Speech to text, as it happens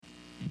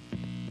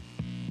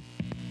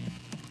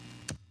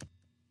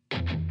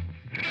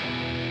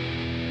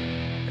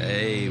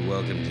Hey,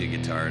 welcome to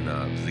Guitar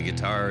Knobs, the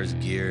guitars,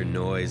 gear,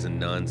 noise, and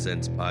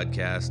nonsense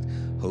podcast,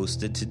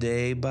 hosted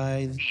today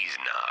by these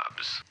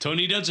knobs.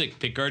 Tony Dudzik,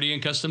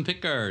 Pickguardian Custom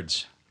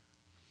Pickguards.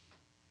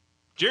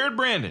 Jared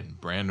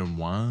Brandon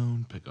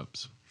Wound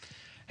Pickups.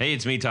 Hey,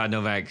 it's me, Todd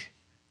Novak.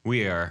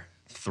 We are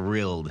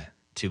thrilled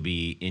to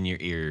be in your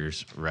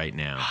ears right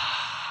now.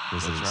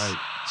 This is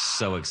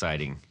so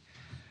exciting.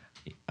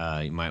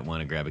 You might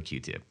want to grab a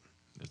Q-tip.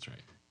 That's right.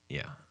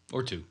 Yeah.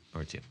 Or two.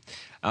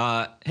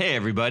 Hey,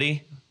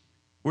 everybody.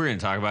 We're going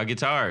to talk about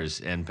guitars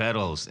and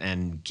pedals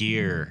and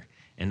gear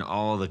and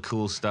all the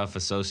cool stuff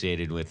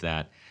associated with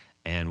that.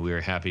 And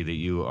we're happy that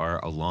you are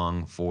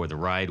along for the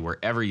ride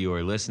wherever you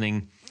are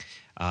listening.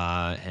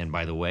 And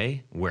by the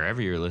way,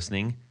 wherever you're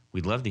listening,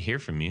 we'd love to hear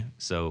from you.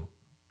 So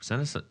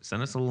send us a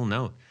little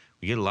note.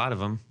 We get a lot of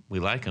them.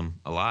 We like them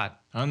a lot.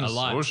 On the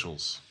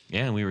socials.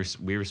 Yeah, and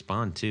we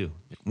respond too.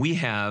 We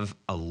have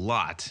a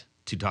lot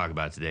to talk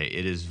about today.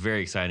 It is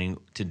very exciting.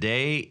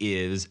 Today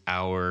is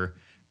our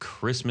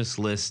Christmas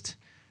list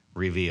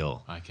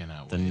reveal. I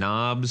cannot wait. The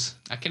Knobs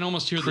I can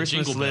almost hear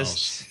Christmas the jingle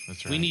list. bells.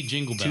 That's right. We need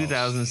jingle bells.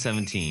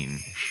 2017.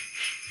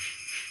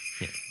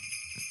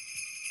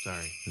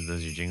 Sorry. Are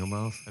those your jingle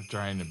bells? I'm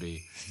trying to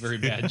be. Very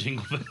bad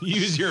jingle bells.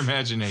 Use your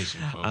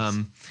imagination,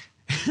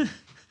 folks.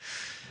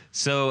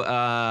 So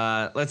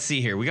let's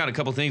see here. We got a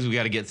couple things we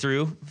got to get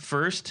through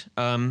first.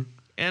 And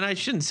I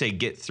shouldn't say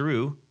get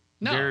through.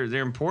 No.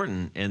 They're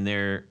important, and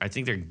I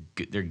think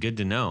they're good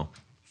to know.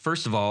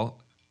 First of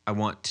all, I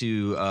want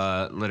to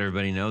let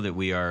everybody know that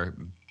we are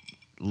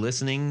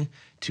listening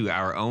to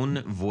our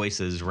own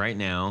voices right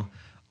now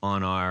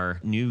on our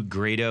new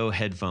Grado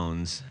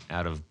headphones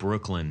out of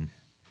Brooklyn,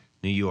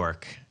 New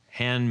York,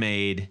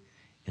 handmade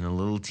in a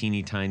little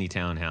teeny tiny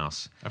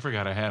townhouse. I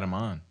forgot I had them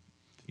on.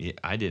 Yeah,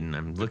 I didn't.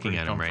 I'm looking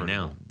at them right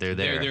now. comfortable. They're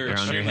there. They're on your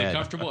extremely head.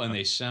 comfortable, and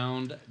they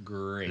sound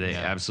great. They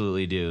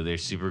absolutely do. They're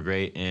super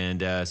great.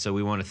 And so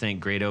we want to thank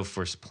Grado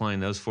for supplying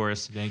those for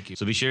us. Thank you.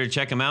 So be sure to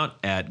check them out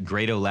at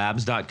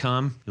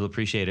gradolabs.com. You'll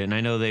appreciate it. And I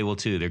know they will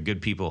too. They're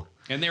good people.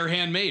 And they're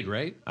handmade,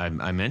 right?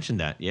 I mentioned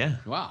that. Yeah.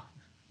 Wow.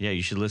 Yeah,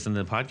 you should listen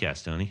to the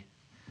podcast, Tony.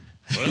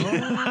 We're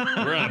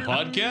on a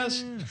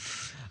podcast?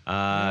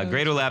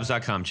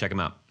 Gradolabs.com. Check them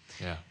out.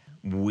 Yeah.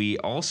 We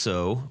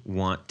also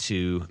want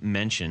to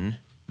mention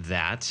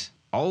that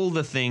all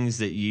the things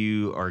that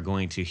you are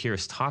going to hear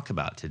us talk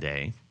about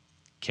today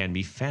can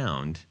be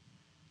found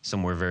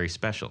somewhere very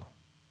special.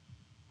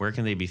 Where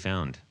can they be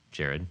found,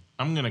 Jared?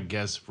 I'm going to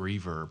guess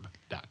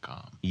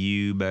reverb.com.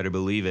 You better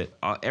believe it.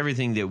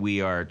 Everything that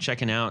we are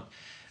checking out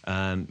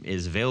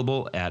is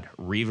available at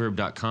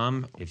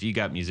reverb.com. If you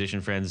got musician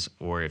friends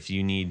or if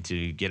you need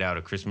to get out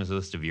a Christmas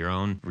list of your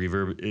own,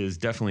 Reverb is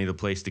definitely the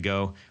place to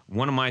go.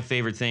 One of my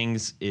favorite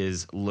things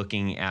is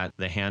looking at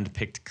the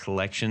Handpicked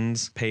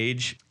Collections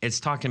page. It's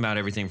talking about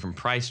everything from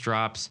price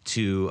drops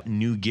to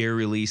new gear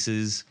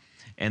releases.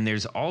 And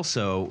there's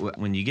also,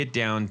 when you get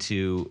down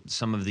to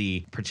some of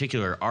the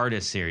particular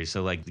artist series,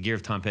 so like the Gear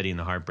of Tom Petty and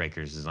the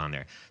Heartbreakers is on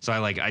there. So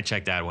I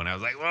checked that one. I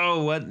was like,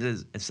 whoa, what?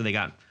 So they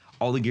got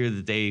all the gear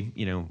that they,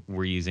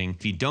 were using.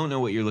 If you don't know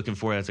what you're looking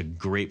for, that's a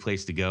great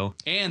place to go.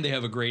 And they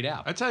have a great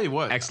app. I tell you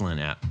what. Excellent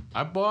app.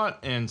 I bought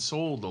and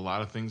sold a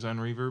lot of things on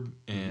Reverb,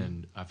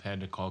 and I've had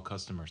to call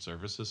customer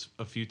services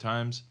a few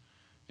times.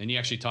 And you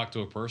actually talk to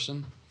a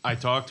person? I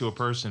talked to a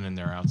person, and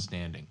they're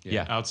outstanding.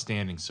 Yeah.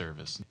 Outstanding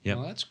service. Yep.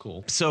 Well, that's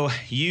cool. So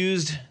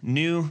used,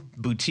 new,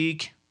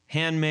 boutique,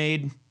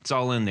 handmade, it's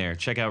all in there.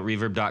 Check out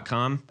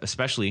reverb.com,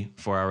 especially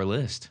for our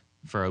list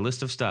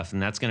of stuff.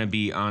 And that's going to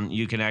be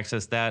you can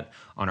access that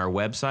on our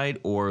website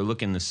or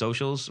look in the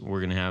socials.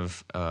 We're going to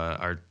have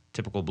our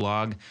typical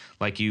blog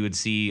like you would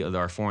see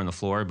our Four on the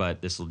Floor,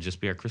 but this will just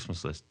be our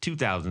Christmas list.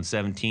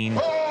 2017.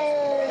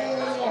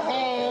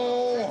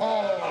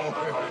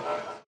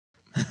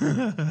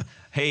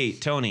 Hey,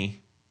 Tony.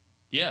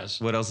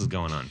 Yes. What else is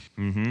going on?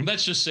 Mm-hmm.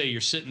 Let's just say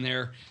you're sitting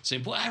there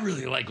saying, boy, I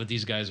really like what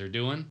these guys are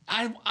doing.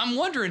 I'm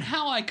wondering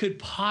how I could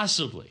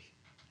possibly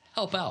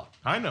help out.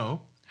 I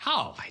know.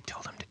 How? I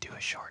told him to do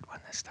a short one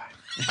this time.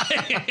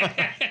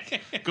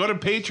 Go to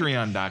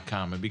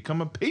patreon.com and become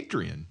a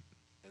Patreon.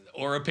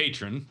 Or a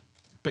patron.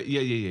 But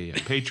yeah.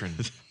 Patron.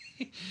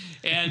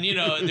 And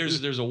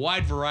there's a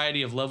wide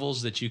variety of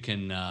levels that you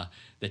can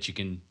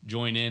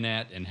join in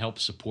at and help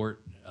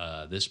support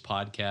this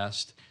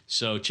podcast.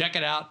 So check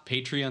it out,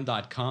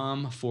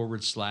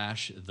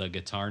 patreon.com/the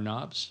Guitar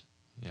Knobs.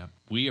 Yeah.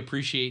 We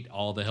appreciate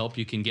all the help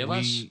you can give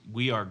us.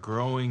 We are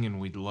growing, and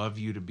we'd love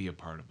you to be a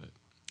part of it.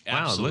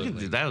 Absolutely. Wow,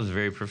 look at that. Was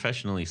very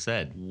professionally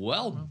said.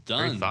 Well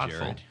done, Very thoughtful.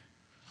 Jared.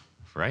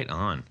 Right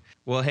on.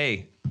 Well,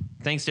 hey,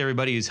 thanks to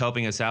everybody who's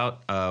helping us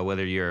out,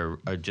 whether you're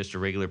just a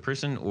regular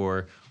person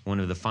or one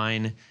of the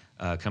fine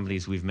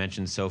companies we've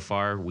mentioned so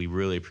far. We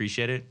really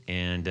appreciate it.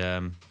 And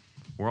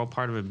we're all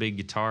part of a big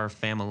guitar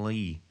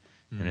family,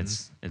 and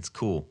it's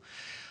cool.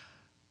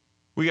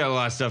 We got a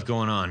lot of stuff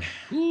going on.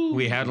 Ooh.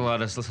 We had a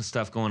lot of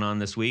stuff going on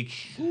this week.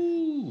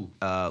 Ooh.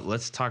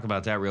 Let's talk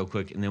about that real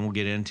quick, and then we'll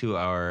get into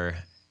our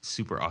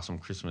super awesome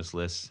Christmas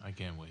list. I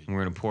can't wait. And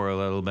we're going to pour a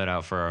little bit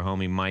out for our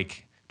homie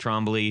Mike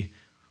Trombley.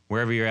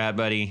 Wherever you're at,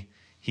 buddy,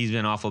 He's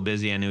been awful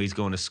busy. I know he's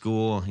going to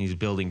school. He's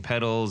building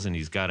pedals, and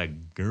he's got a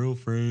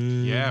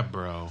girlfriend. Yeah,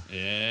 bro.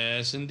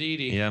 Yes,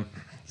 indeedy. Yep.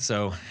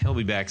 So he'll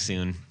be back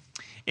soon.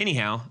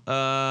 Anyhow,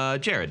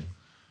 Jared.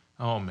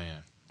 Oh,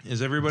 man.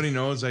 As everybody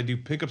knows, I do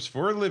pickups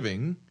for a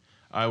living.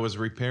 I was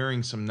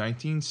repairing some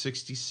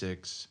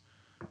 1966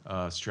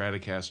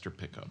 Stratocaster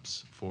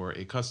pickups for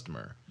a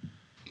customer.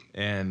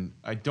 And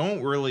I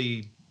don't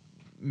really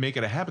make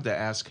it a habit to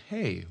ask,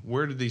 hey,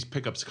 where did these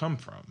pickups come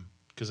from?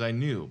 Because I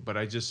knew. But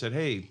I just said,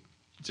 hey,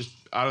 just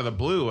out of the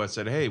blue, I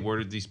said, hey, where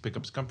did these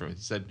pickups come from? He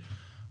said,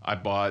 I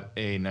bought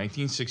a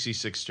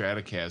 1966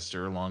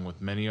 Stratocaster along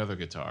with many other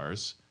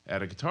guitars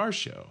at a guitar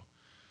show.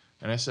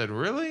 And I said,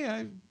 really?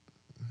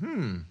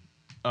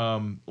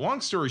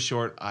 Long story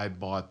short, I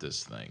bought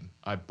this thing.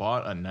 I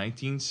bought a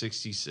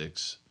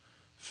 1966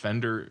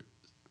 Fender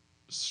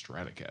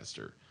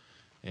Stratocaster.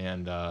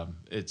 And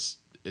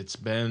it's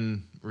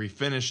been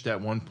refinished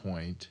at one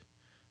point.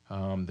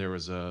 There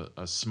was a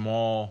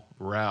small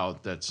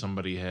route that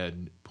somebody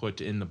had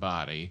put in the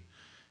body.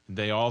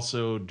 They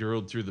also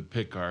drilled through the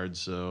pick guard,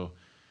 so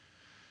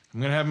I'm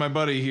going to have my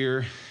buddy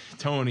here,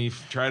 Tony,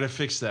 try to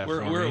fix that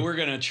for me. We're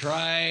going to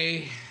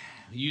try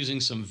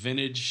using some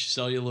vintage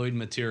celluloid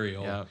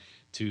material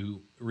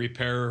to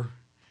repair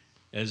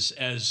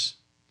as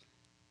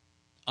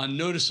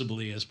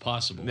unnoticeably as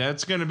possible.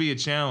 That's going to be a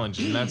challenge,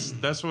 and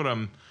that's what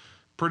I'm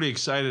pretty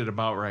excited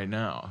about right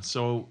now.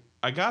 So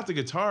I got the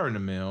guitar in the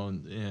mail,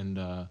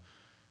 and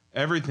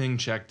everything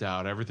checked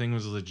out. Everything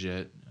was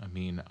legit. I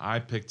mean, I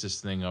picked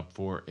this thing up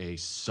for a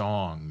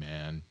song,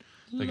 man.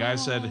 The guy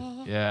said,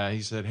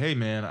 he said, hey,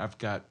 man, I've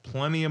got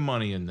plenty of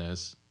money in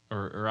this.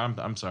 Or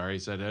I'm sorry, he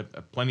said, I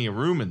have plenty of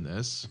room in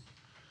this.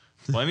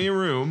 Plenty of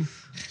room.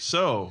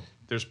 So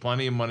there's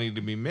plenty of money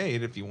to be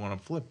made if you want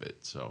to flip it.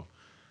 So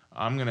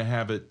I'm going to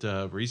have it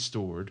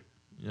restored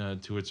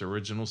to its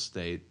original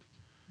state.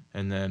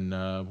 And then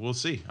we'll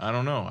see. I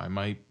don't know. I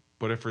might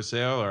put it for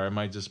sale, or I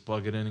might just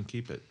plug it in and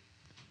keep it.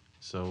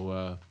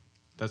 So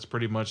that's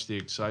pretty much the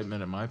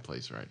excitement at my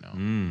place right now.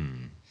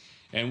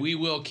 And we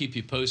will keep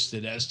you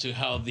posted as to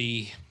how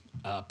the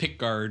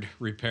pickguard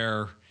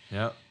repair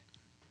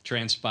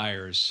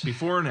transpires.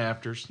 Before and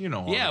afters,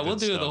 all that we'll good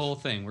do stuff. the whole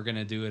thing. We're going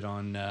to do it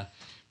on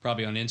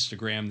probably on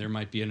Instagram. There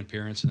might be an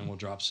appearance, and then we'll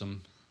drop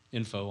some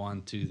info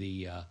onto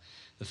the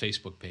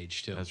Facebook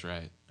page too. That's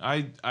right.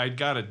 I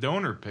got a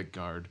donor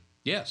pickguard.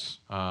 Yes.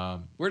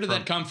 Where did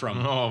that come from?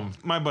 Oh,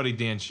 my buddy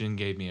Dan Shin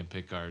gave me a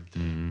pickguard.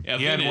 A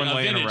He had one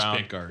laying vintage around.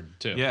 pickguard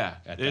too. Yeah,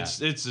 at it's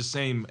that. the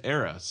same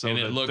era. So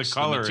And the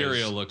color the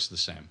material is, looks the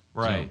same.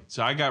 right.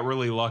 So I got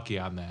really lucky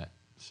on that.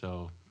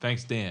 So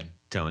thanks, Dan.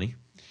 Tony.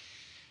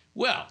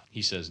 Well,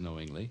 he says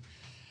knowingly.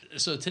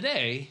 So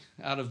today,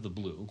 out of the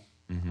blue,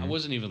 I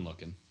wasn't even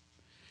looking.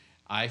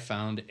 I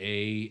found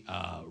a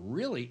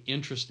really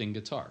interesting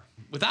guitar.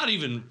 Without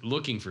even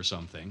looking for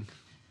something,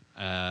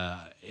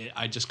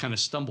 I just kind of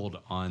stumbled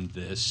on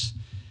this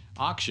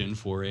auction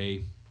for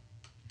a.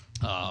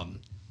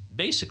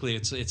 Basically,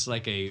 it's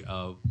like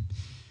a.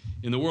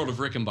 In the world of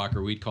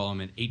Rickenbacker, we'd call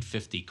them an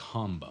 850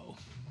 combo,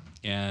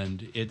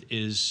 and it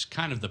is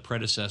kind of the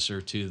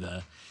predecessor to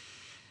the.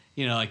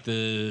 Like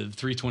the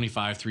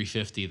 325,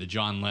 350, the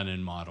John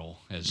Lennon model,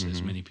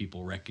 as many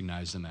people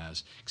recognize them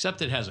as,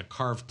 except it has a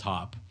carved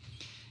top.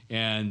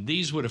 And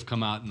these would have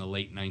come out in the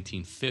late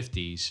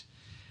 1950s.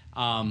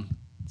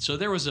 So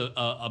there was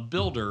a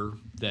builder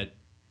that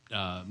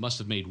must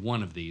have made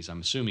one of these. I'm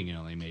assuming he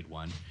only made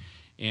one.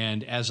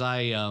 And as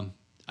I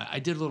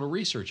did a little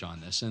research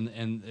on this,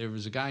 and there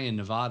was a guy in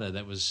Nevada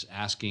that was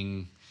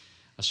asking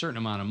a certain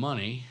amount of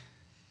money,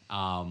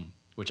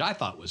 which I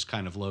thought was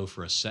kind of low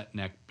for a set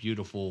neck,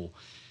 beautiful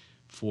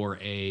for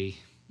a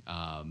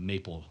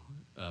maple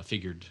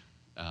figured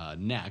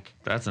neck.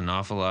 That's an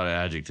awful lot of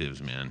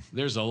adjectives, man.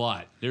 There's a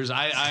lot.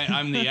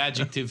 I'm the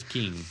adjective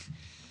king.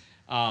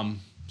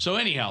 So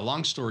anyhow,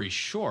 long story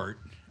short,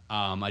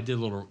 I did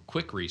a little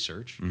quick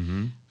research,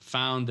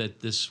 found that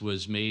this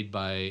was made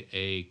by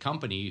a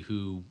company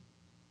who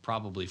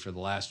probably for the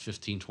last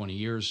 15, 20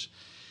 years,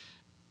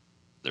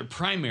 their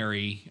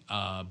primary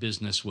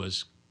business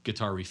was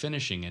guitar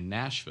refinishing in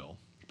Nashville,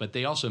 but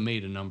they also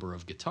made a number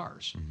of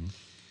guitars.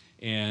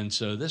 And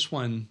so this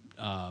one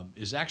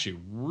is actually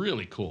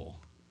really cool.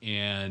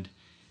 And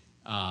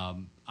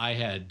I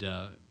had,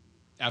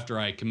 after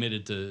I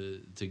committed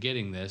to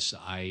getting this,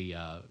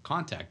 I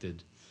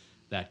contacted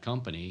that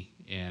company,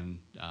 and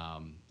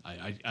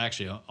I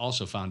actually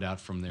also found out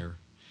from their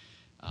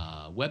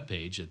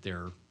webpage that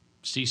they're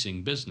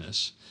ceasing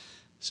business.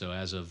 So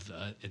as of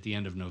at the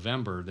end of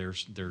November,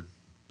 they're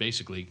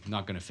basically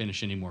not going to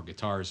finish any more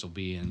guitars. They'll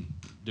be in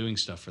doing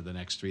stuff for the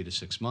next 3 to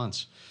 6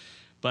 months.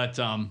 But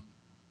the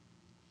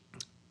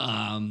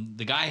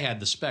guy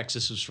had the specs.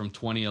 This was from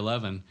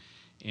 2011,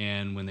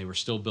 and when they were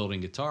still building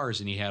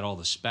guitars, and he had all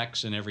the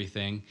specs and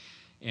everything.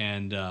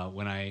 And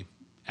when I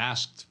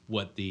asked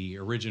what the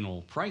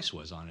original price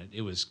was on it,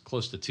 it was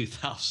close to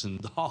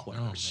 $2,000. Oh,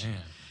 man.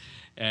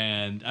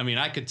 And I mean,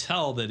 I could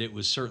tell that it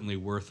was certainly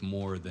worth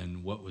more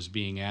than what was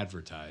being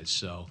advertised.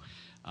 So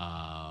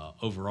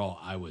overall,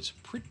 I was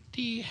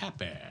pretty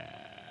happy.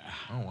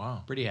 Oh,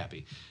 wow. Pretty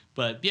happy.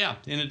 But yeah,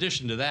 in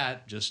addition to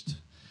that, just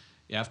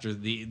after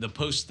the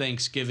post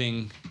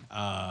Thanksgiving,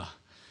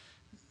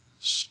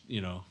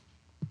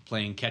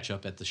 playing catch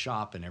up at the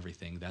shop and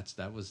everything. That's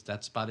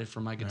about it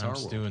for my guitar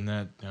world.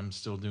 I'm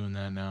still doing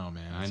that now,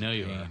 man. I know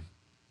you are.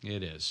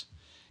 It is.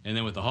 And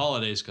then with the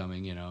holidays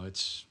coming,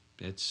 it's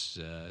going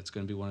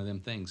to be one of them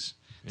things.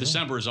 Yeah.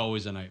 December is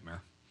always a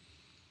nightmare.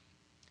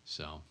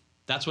 So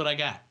that's what I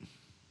got.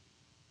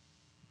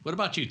 What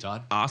about you,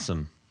 Todd?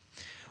 Awesome.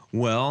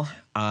 Well,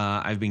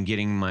 I've been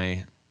getting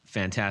my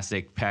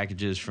fantastic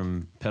packages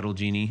from Pedal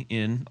Genie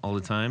in all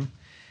the time,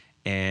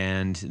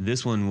 and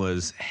this one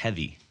was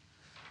heavy.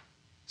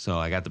 So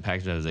I got the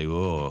package. I was like,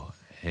 "Whoa,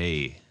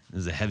 hey,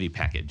 this is a heavy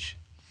package."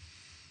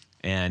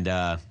 And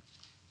I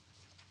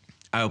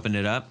opened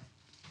it up,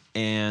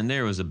 and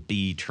there was a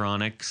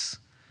Beatronics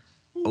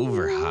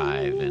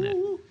Overhive in it.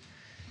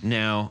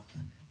 Now,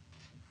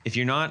 if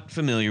you're not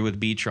familiar with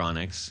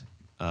Beatronics,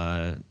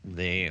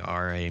 they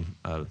are a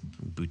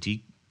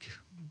boutique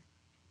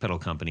pedal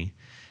company.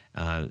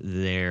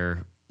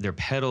 Their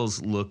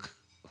pedals look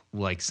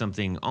like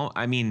something,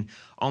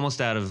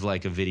 almost out of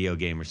like a video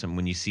game or something.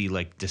 When you see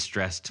like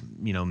distressed,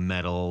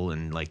 metal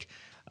and like,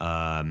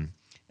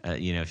 if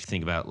you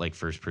think about like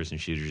first-person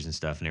shooters and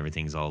stuff, and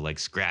everything's all like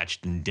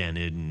scratched and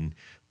dented and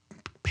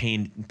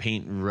paint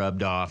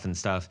rubbed off and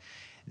stuff.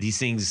 These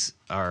things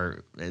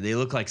they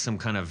look like some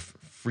kind of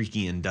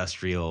freaky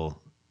industrial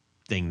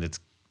thing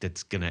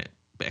that's gonna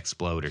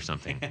explode or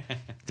something.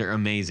 They're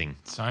amazing.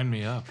 Sign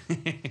me up.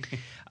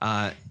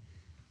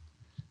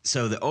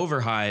 So the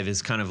Overhive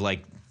is kind of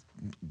like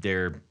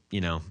their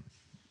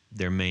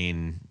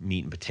main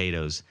meat and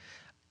potatoes,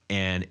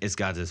 and it's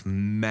got this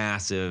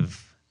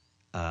massive.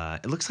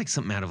 It looks like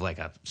something out of like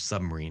a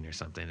submarine or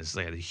something. It's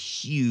like a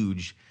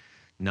huge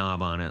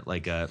knob on it,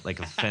 like a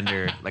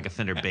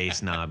Fender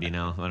bass knob. You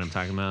know what I'm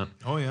talking about?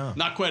 Oh yeah.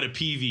 Not quite a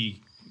PV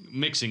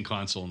mixing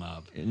console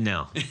knob.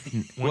 No.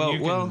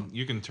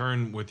 You can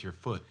turn with your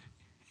foot.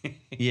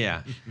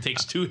 Yeah. It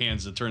takes two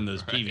hands to turn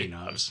those PV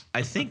knobs.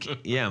 I think,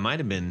 it might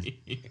have been.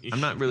 I'm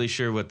not really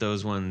sure what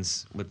those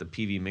ones with the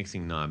PV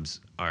mixing knobs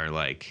are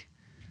like,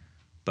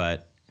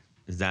 but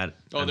is that?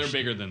 Oh, they're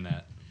bigger than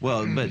that.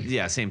 Well, but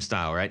yeah, same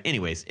style, right?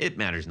 Anyways, it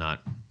matters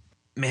not.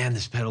 Man,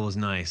 this pedal was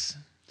nice.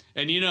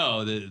 And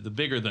the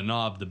bigger the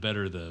knob, the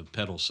better the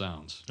pedal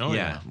sounds. Oh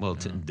yeah. Well,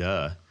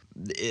 duh.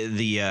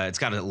 It's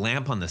got a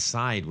lamp on the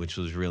side, which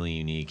was really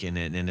unique, and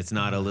it's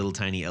not a little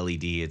tiny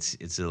LED.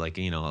 It's a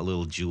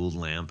little jeweled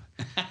lamp,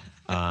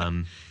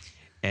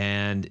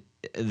 and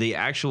the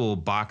actual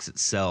box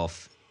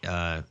itself.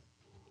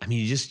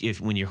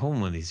 When you're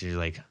holding one of these, you're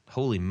like,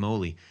 holy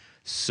moly!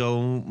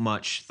 So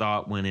much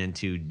thought went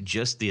into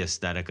just the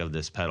aesthetic of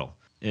this pedal.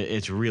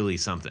 It's really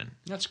something.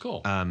 That's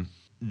cool.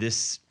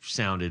 This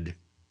sounded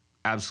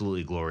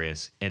absolutely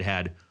glorious. It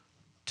had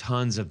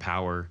tons of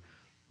power,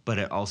 but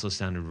it also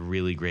sounded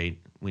really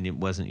great when it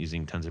wasn't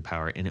using tons of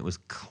power, and it was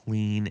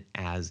clean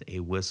as a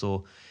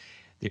whistle.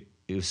 It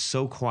was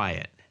so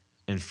quiet,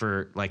 and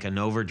for like an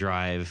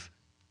overdrive,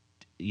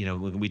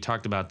 we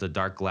talked about the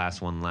Dark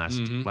Glass one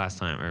last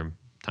time or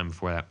time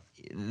before that.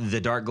 The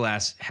Dark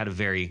Glass had a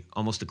very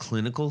almost a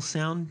clinical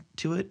sound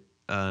to it,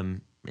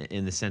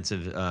 in the sense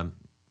of,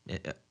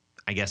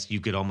 I guess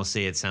you could almost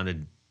say it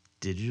sounded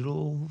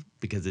digital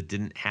because it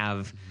didn't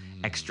have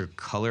extra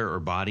color or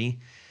body.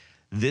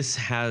 This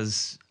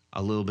has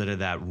a little bit of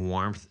that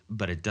warmth,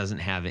 but it doesn't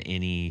have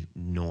any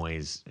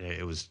noise.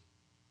 It was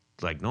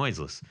like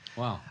noiseless.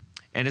 Wow.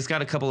 And it's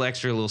got a couple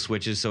extra little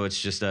switches, so it's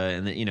just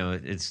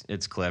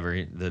it's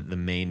clever. The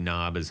main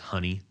knob is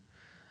honey,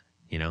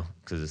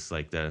 because it's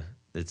like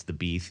it's the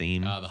bee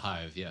theme. The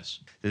hive, yes.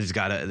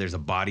 There's a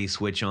body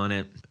switch on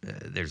it.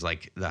 There's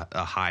like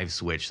a hive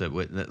switch so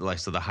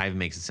the hive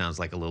makes it sounds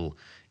like a little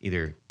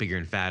either bigger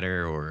and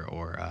fatter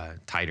or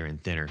tighter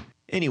and thinner.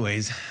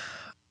 Anyways,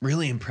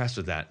 really impressed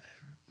with that.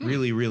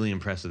 Really, really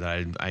impressed with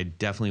that. I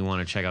definitely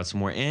want to check out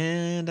some more.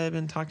 And I've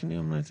been talking to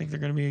them. I think they're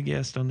going to be a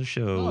guest on the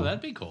show. Oh,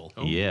 that'd be cool.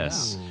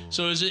 Yes. Wow.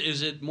 So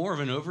is it more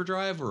of an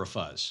overdrive or a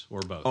fuzz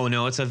or both? Oh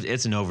no, it's an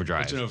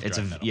overdrive. It's an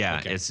overdrive pedal. Yeah,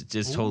 okay.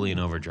 it's totally an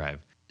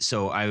overdrive.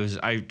 So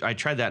I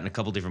tried that in a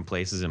couple different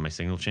places in my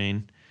signal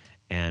chain,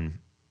 and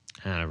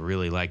I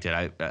really liked it.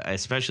 I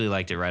especially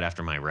liked it right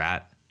after my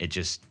Rat. It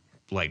just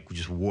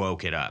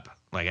woke it up.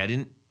 Like I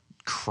didn't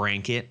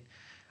crank it.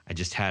 I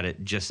just had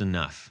it just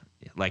enough.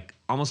 Like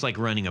almost like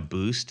running a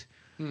boost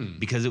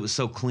because it was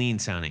so clean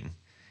sounding.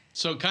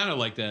 So kind of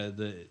like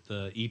the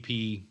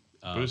EP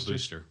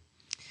booster.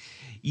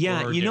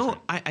 Yeah,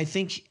 I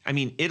think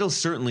it'll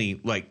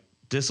certainly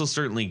this will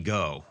certainly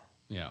go.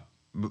 Yeah.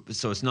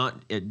 So it's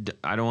not.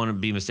 I don't want to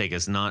be mistaken.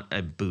 It's not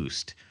a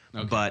boost,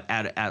 okay. But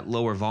at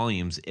lower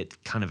volumes,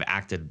 it kind of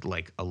acted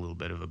like a little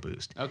bit of a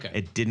boost. Okay.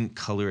 It didn't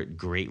color it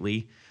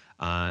greatly,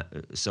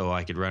 so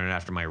I could run it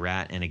after my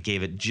Rat, and it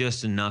gave it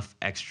just enough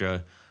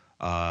extra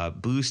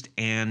boost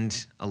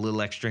and a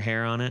little extra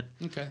hair on it.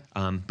 Okay.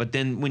 But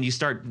then when you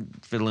start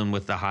fiddling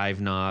with the hive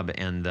knob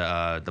and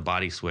the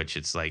body switch,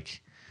 it's like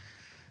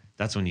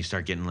that's when you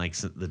start getting like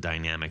the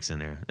dynamics in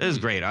there. It was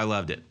great. I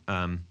loved it.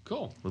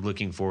 Cool. We're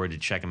looking forward to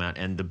check them out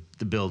and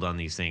the build on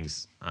these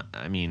things.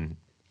 I mean,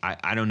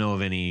 I don't know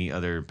of any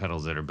other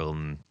pedals that are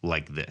building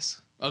like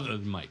this. Other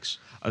than Mike's.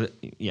 Other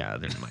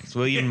than Mike's.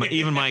 Well,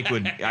 even Mike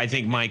would. I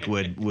think Mike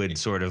would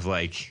sort of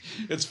like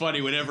It's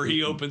funny whenever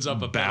he opens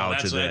up a bow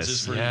pedal. to That's this.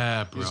 just for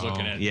Yeah, he's bro.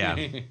 looking at. Yeah.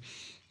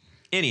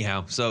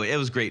 Anyhow, so it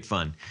was great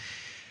fun.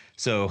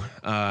 So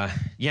yeah,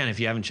 and if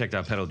you haven't checked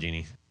out Pedal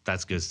Genie,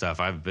 that's good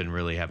stuff. I've been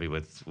really happy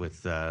with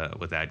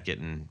that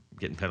getting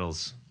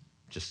pedals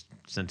just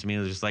sent to me,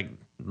 just like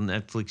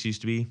Netflix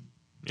used to be.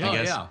 Yeah. I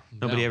guess yeah.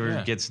 nobody Yeah. ever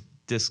Yeah. gets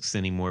discs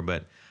anymore,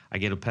 but I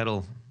get a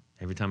pedal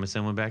every time I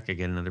send one back. I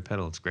get another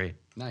pedal. It's great.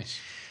 Nice.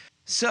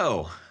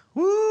 So,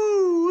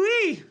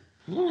 woo-wee.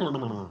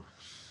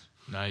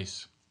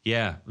 Nice.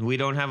 Yeah, we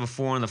don't have a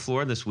 4 on the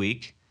floor this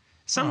week.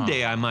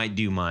 Someday I might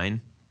do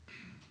mine.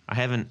 I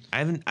haven't.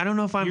 I don't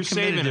know if I'm You're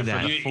committed saving to it for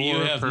that. the You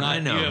have for- not. I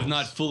know. You have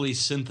not fully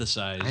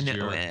synthesized I know.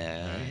 your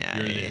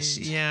your list.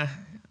 Yeah,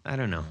 I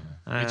don't know.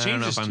 I don't know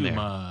changes if I'm too there.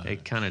 much.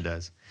 It kind of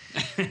does.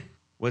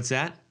 What's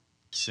that?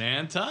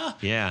 Santa.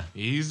 Yeah,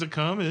 He's a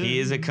coming. he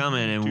is a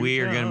coming, and we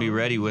are going to be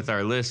ready with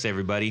our list,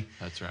 everybody.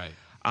 That's right.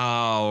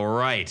 All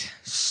right.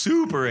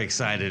 Super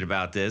excited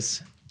about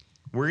this.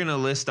 We're going to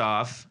list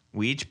off,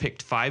 we each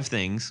picked 5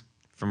 things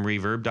from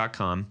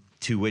reverb.com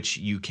to which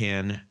you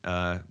can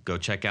go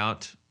check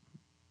out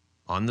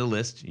on the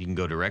list. You can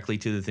go directly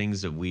to the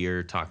things that we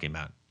are talking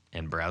about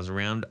and browse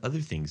around other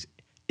things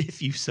if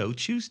you so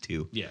choose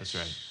to. Yes. That's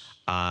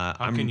right.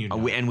 How can you not?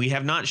 And we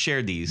have not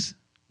shared these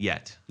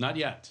yet. Not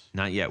yet.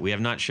 Not yet. We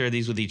have not shared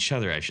these with each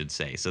other, I should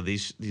say. So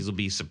these will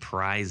be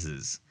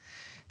surprises.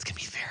 It's going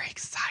to be very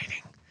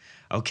exciting.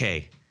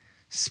 Okay.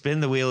 Spin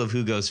the wheel of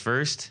who goes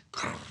first.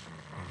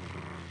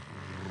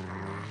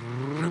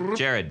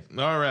 Jared.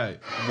 All right.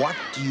 What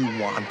do you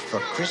want for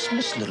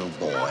Christmas, little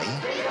boy?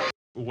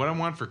 What I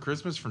want for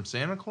Christmas from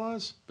Santa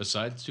Claus?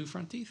 Besides 2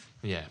 front teeth.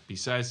 Yeah,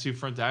 besides 2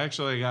 front. I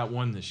got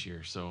one this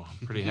year, so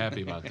I'm pretty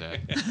happy about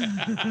that.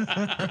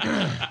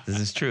 This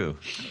is true.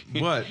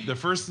 But the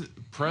first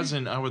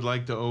present I would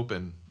like to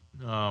open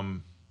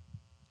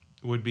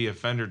would be a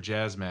Fender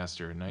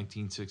Jazzmaster, a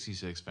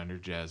 1966 Fender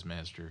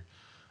Jazzmaster,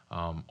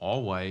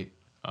 all white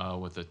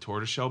with a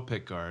tortoiseshell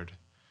pickguard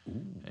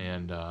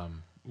and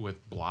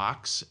with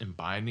blocks and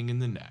binding in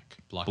the neck.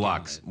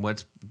 Blocks.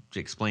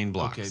 Explain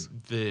blocks.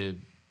 Okay,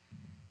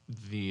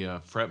 the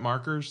fret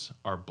markers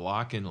are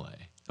block inlay.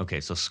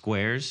 Okay, so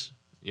squares.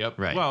 Yep.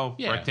 Right. Well,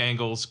 Yeah.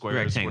 rectangles, squares,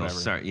 Rectangles.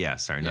 whatever.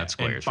 Sorry, not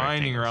squares. And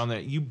binding rectangles. around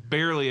that. You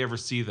barely ever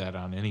see that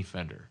on any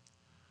Fender.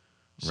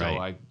 So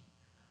Right.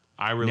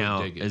 I really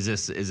Now, dig it. is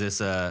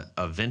this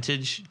a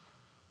vintage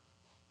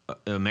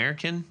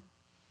American?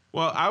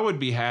 Well, I would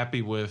be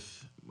happy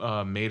with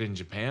Made in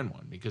Japan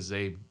one because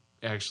they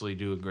actually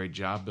do a great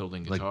job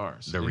building Like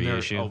guitars. the And they're-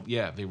 reissue? Oh,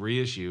 yeah, they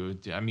reissue.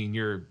 I mean,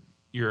 you're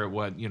at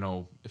what,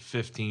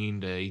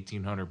 $1,500 to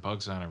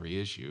 $1,800 on a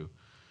reissue.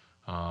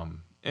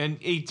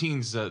 And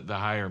 18's the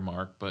higher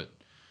mark, but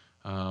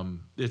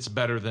it's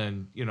better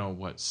than,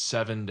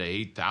 $7,000 to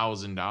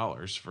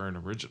 $8,000 for an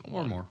original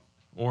Or one. more.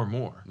 Or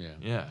more. Yeah.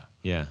 Yeah.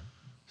 Yeah.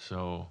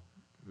 So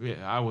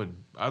yeah,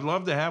 I'd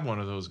love to have one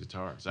of those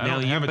guitars. I No,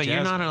 don't have a but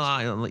you're not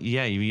Jazzmaster. a lot.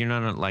 Yeah, you're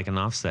not like an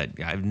offset.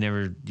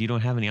 You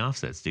don't have any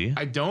offsets, do you?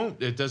 I don't.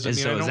 It doesn't And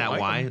mean so I don't is that like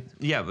why? them.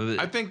 Yeah, but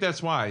I think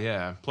that's why.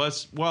 Yeah.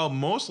 Plus, well,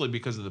 mostly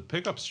because of the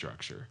pickup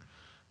structure.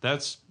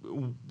 That's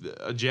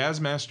a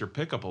Jazzmaster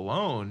pickup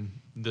alone.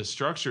 The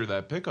structure of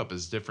that pickup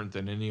is different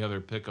than any other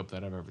pickup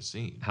that I've ever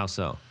seen. how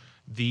so?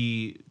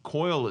 The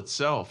coil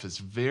itself is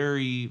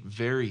very,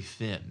 very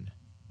thin.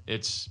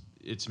 It's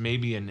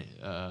maybe an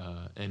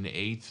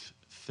eighth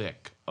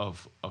thick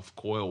of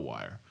coil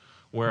wire,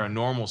 where a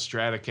normal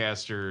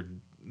Stratocaster,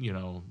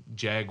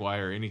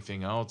 Jaguar,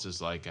 anything else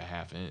is like a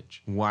half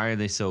inch. Why are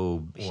they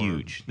so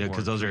huge? or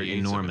Because those are 3/8 of an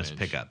enormous inch.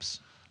 pickups.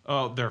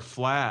 Oh, they're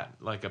flat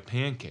like a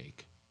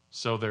pancake.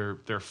 So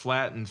they're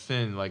flat and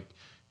thin. Like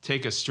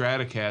take a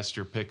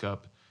Stratocaster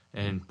pickup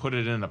and put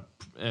it in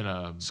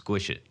a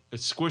Squish it.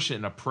 squish it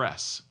in a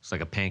press, It's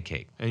like a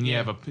pancake. and you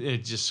have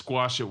just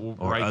squash it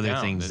right other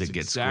down. things That's that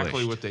get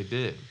exactly squished. what they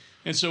did.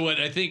 And so what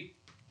I think,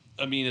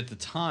 at the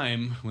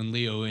time when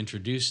Leo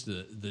introduced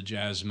the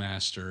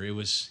Jazzmaster,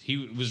 he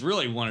was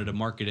really wanted to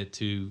market it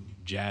to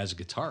jazz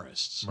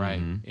guitarists.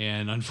 Right.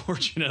 And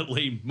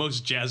unfortunately,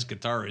 most jazz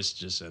guitarists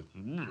just said,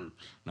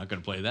 not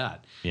going to play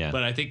that. Yeah.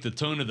 But I think the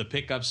tone of the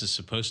pickups is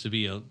supposed to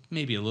be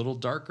maybe a little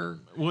darker.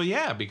 Well,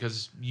 yeah,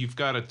 because you've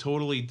got a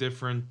totally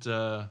different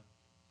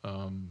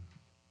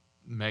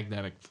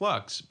magnetic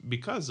flux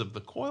because of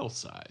the coil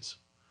size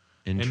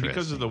and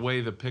because of the way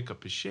the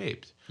pickup is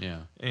shaped. Yeah.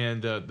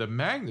 And the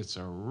magnets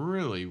are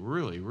really,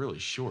 really, really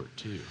short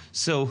too.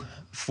 So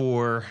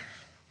for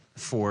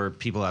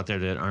people out there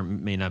that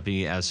may not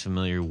be as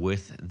familiar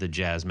with the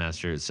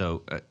Jazzmaster,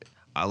 so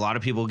a lot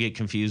of people get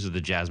confused with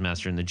the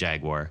Jazzmaster and the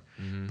Jaguar.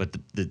 But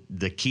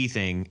the key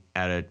thing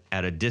at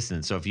a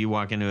distance. So if you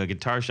walk into a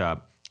guitar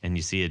shop and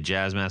you see a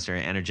Jazzmaster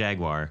and a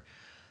Jaguar,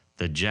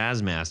 the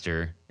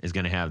Jazzmaster is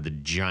going to have the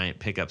giant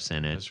pickups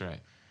in it. That's right.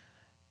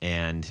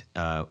 and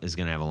is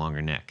going to have a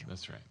longer neck,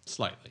 That's right.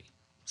 Slightly.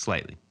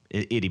 slightly,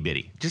 itty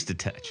bitty, just a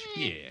touch.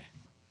 Yeah.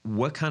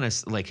 What kind of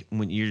like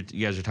when you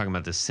guys are talking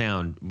about the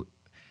sound?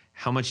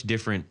 How much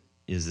different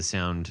is the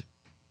sound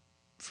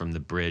from the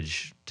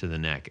bridge to the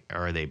neck?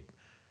 Or are they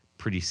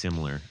pretty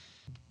similar?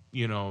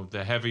 You know,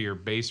 the heavier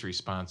bass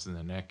response in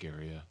the neck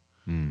area.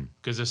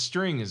 Because a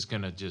string is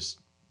going to just,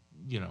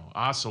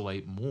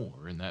 oscillate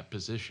more in that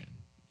position.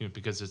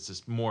 Because it's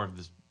just more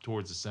of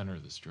towards the center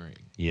of the string.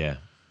 Yeah.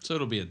 So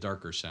it'll be a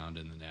darker sound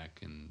in the neck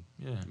and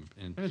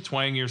And a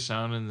twangier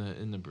sound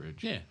in the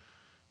bridge. yeah.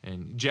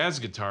 And jazz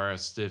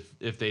guitarists,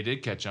 if they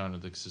did catch on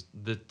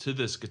to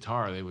this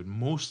guitar, they would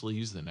mostly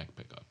use the neck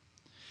pickup.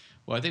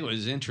 Well, I think what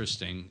was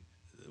interesting,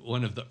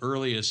 one of the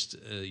earliest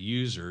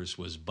users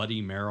was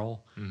Buddy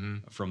Merrill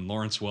from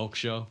Lawrence Welk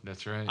Show.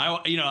 That's right.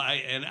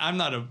 I'm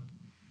not a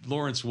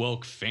Lawrence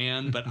Welk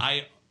fan, but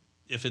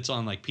if it's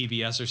on like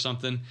PBS or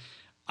something,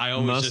 I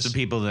always Most just of the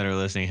people that are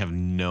listening have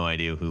no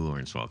idea who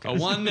Lawrence Welk a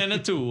is. 1 and a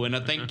 2 and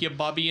a thank you,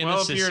 Bobby, and a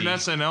Well, sissy. if you're an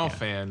SNL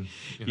fan,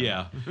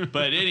 Yeah,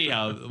 but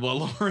anyhow,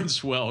 Lawrence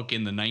Welk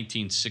in the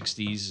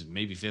 1960s,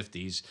 maybe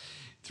 50s,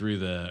 through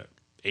the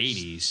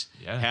 80s,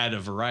 had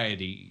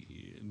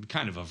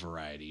kind of a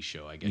variety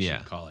show, I guess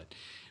you'd call it.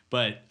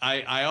 But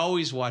I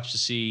always watched to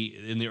see,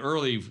 in the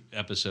early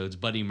episodes,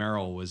 Buddy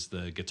Merrill was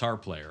the guitar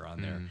player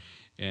on there.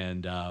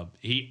 And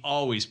he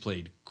always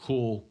played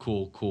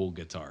cool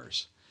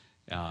guitars.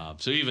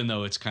 So even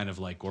though it's kind of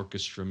like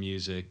orchestra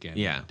music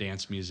and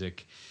dance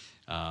music,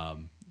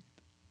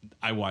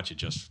 I watch it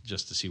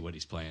just to see what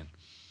he's playing.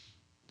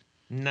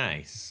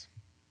 Nice.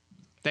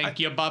 Thank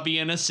you, Bobby,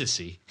 and a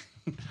sissy.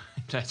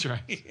 That's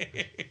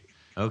right.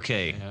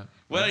 Okay. Yeah.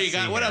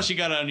 What else you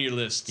got on your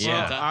list?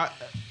 Yeah. Santa?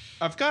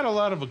 I've got a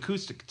lot of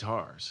acoustic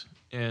guitars,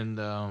 and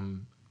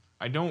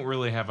I don't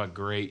really have a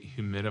great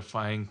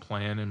humidifying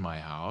plan in my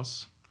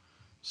house.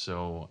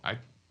 So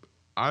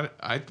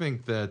I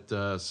think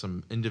that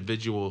some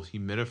individual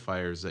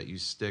humidifiers that you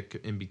stick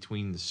in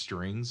between the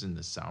strings and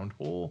the sound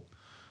hole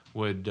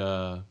would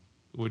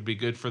be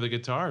good for the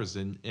guitars.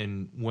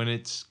 And when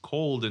it's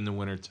cold in the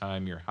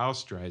wintertime, your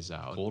house dries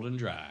out. Cold and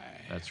dry.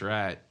 That's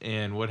right.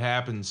 And what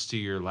happens to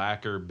your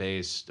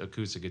lacquer-based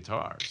acoustic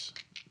guitars?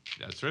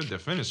 That's right, the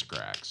finish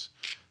cracks.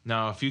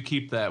 Now, if you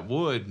keep that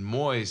wood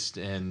moist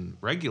and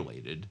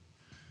regulated,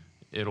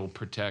 it'll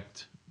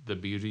protect the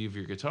beauty of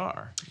your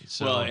guitar.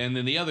 So Well, and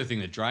then the other thing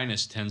that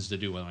dryness tends to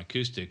do on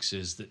acoustics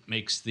is that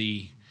makes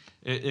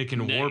it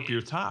can warp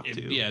your top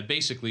too. It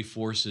basically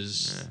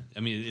forces.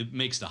 I mean, it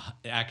makes the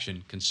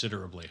action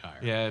considerably higher.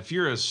 Yeah, if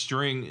you're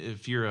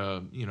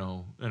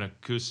an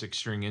acoustic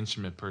string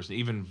instrument person,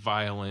 even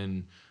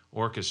violin,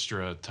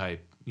 orchestra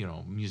type,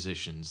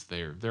 musicians,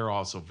 they're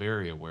also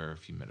very aware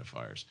of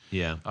humidifiers.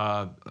 Yeah.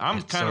 I'm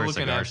It's kind of sort of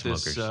looking at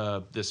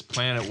cigar this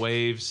Planet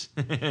Waves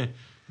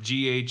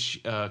GH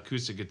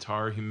acoustic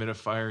guitar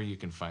humidifier. You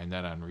can find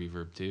that on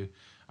Reverb too.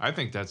 I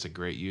think that's a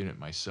great unit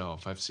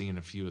myself. I've seen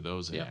a few of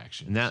those in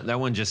action. And that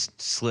one just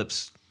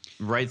slips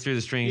right through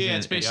the strings. Yeah, and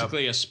it's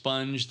basically a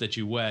sponge that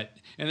you wet.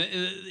 And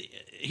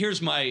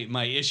here's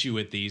my issue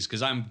with these,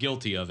 because I'm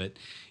guilty of it,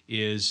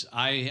 is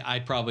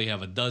I probably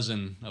have a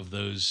dozen of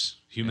those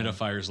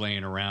humidifiers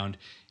laying around,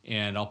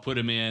 and I'll put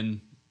them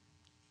in,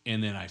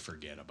 and then I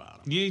forget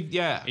about them.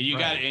 Yeah,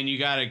 And you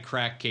got to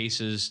crack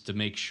cases to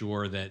make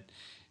sure that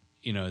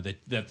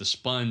that the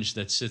sponge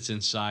that sits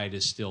inside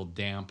is still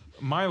damp.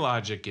 My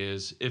logic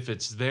is, if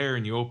it's there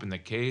and you open the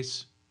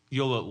case,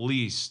 you'll at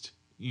least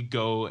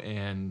go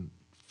and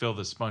fill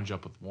the sponge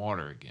up with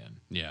water again.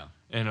 Yeah.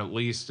 And at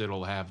least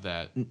it'll have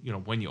that,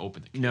 when you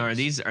open the case. Now, are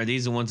these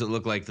the ones that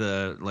look like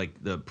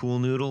the pool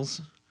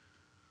noodles?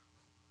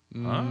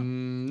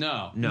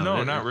 No.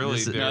 No, not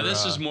really.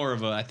 This is more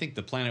of I think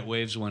the Planet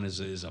Waves one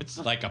is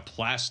like a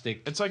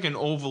plastic. It's like an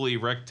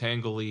ovally,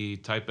 rectangle-y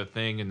type of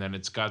thing, and then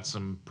it's got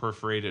some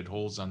perforated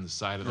holes on the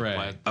side of the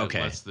plant that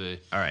Okay. lets the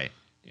All right.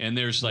 And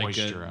there's like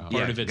moisture out.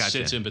 part of it gotcha,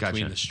 sits in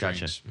between gotcha, the strings.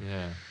 gotcha.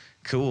 yeah.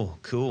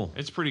 Cool.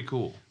 It's pretty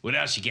cool. What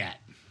else you got?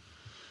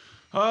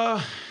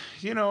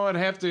 I'd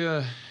have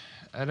to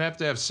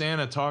have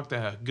Santa talk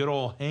to good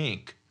old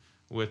Hank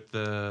with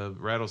the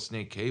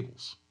rattlesnake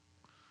cables.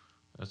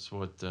 That's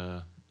what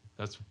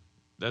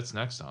that's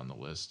next on the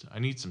list. I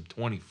need some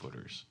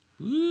 20-footers.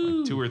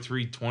 Like 2 or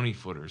 3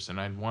 20-footers, and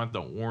I'd want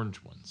the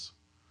orange ones.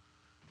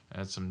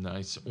 That's some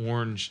nice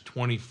orange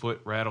 20-foot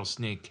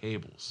rattlesnake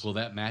cables. Will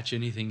that match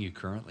anything you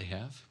currently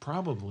have?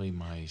 Probably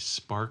my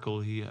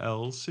sparkly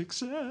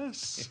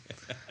L6S.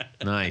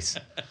 Nice.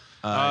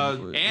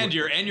 And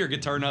your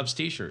Guitar Nubs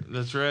T-shirt.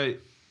 That's right.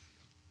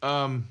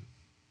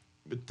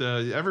 But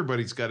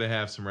everybody's got to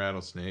have some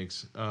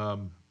rattlesnakes.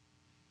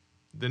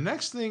 The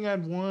next thing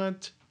I'd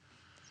want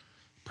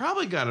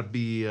probably got to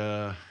be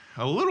a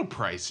little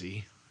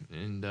pricey,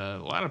 and a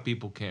lot of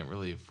people can't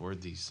really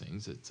afford these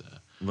things. It's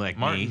Like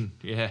Martin,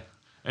 yeah,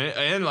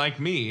 and like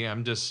me,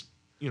 I'm just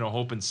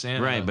hoping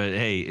Santa. Right, but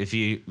hey, if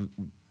you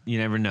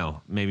never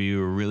know, maybe you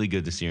were really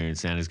good this year, and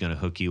Santa's going to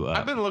hook you up.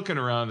 I've been looking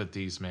around at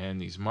these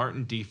Martin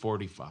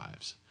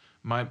D45s.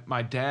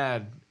 My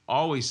dad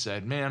always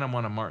said, "Man, I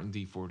want a Martin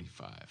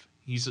D45."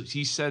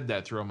 He said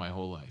that throughout my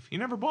whole life. He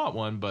never bought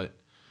one, but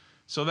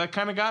so that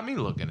kind of got me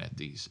looking at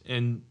these.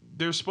 And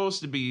they're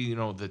supposed to be,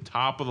 the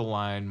top of the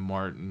line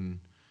Martin,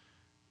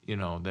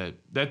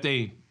 that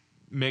they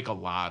make a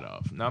lot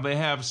of. Now they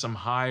have some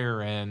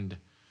higher end,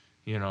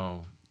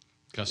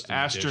 Custom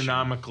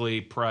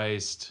astronomically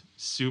priced,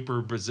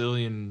 super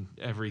Brazilian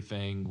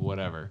everything,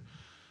 whatever.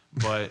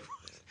 But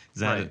Is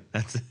that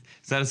right.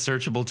 is that a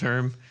searchable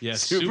term? Yeah,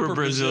 super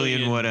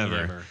Brazilian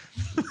whatever.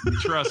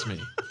 Trust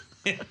me.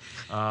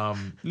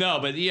 No,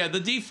 but yeah, the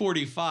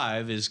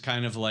D45 is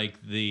kind of like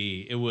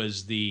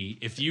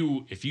if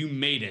you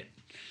made it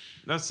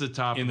That's the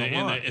top in of the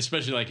line.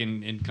 especially like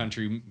in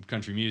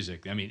country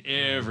music. I mean,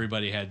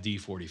 everybody had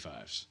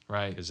D45s,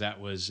 Right.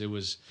 Because it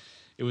was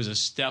a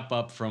step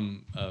up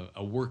from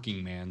a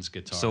working man's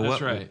guitar. So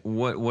That's right.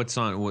 what's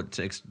on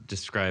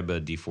describe a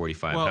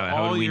D45? Well,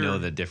 how all do we your- know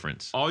the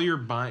difference? All you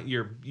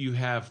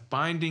have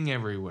binding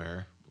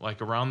everywhere,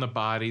 like around the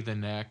body, the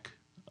neck,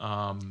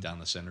 down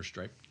the center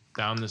stripe.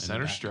 down the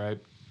center back.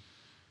 stripe.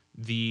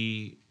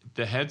 The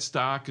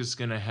headstock is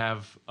going to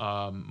have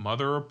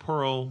mother of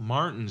pearl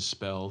Martin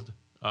spelled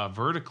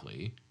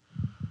vertically,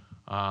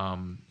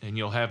 and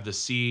you'll have the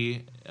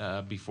C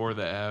before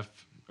the F,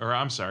 or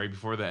I'm sorry,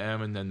 before the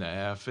M and then the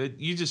F.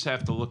 You just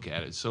have to look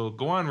at it. So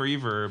go on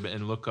Reverb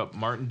and look up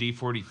Martin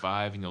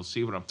D45, and you'll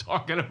see what I'm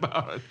talking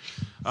about.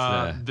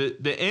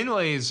 The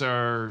inlays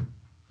are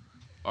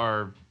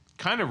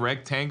kind of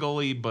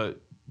rectangle-y, but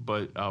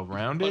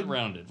rounded.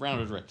 But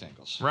rounded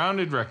rectangles.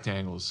 Rounded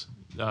rectangles.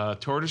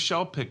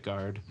 Tortoiseshell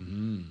pickguard.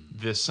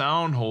 The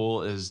sound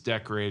hole is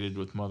decorated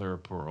with mother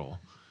of pearl.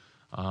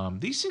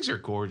 These things are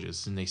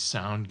gorgeous and they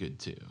sound good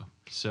too.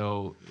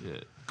 So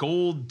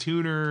gold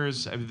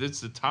tuners. I mean, that's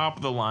the top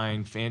of the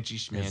line, fancy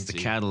schmancy. It's the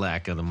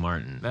Cadillac of the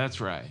Martin, That's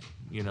right.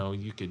 You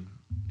could.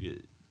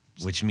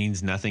 which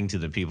means nothing to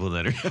the people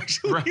that are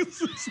actually Right.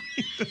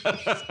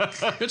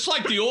 It's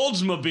like the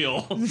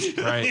Oldsmobile.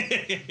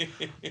 Right.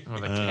 Or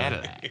the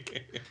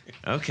Cadillac.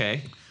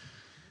 okay.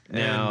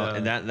 Now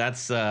And,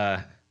 that's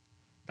a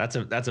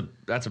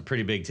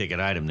pretty big ticket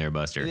item there,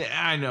 Buster. Yeah,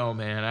 I know,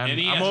 man. And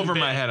he I'm hasn't over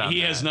my been- head on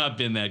He that. has not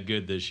been that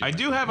good this year. I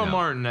do have a No.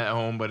 Martin at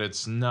home, but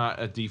it's not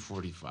a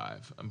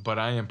D45. But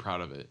I am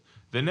proud of it.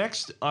 The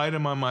next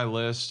item on my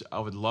list I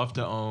would love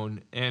to own,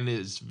 and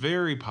is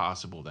very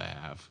possible to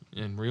have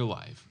in real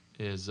life,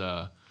 is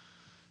an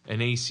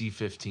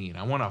AC-15.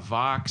 I want a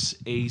Vox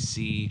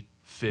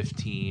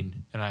AC-15,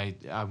 and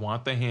I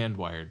want the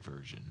hand-wired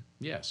version.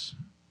 Yes.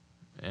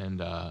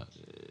 And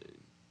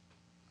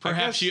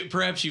Perhaps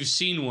guess- you've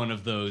seen one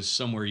of those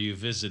somewhere you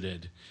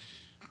visited.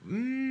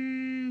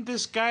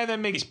 this guy that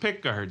makes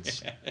pick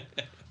guards.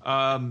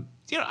 I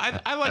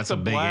like That's the a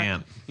big black,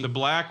 amp. the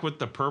black with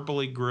the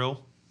purpley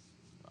grill.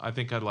 I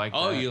think I'd like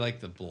Oh, that. you like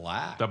the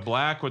black? The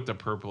black with the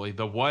purpley.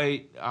 The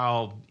white,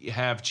 I'll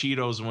have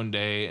Cheetos one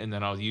day, and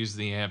then I'll use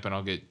the amp, and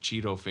I'll get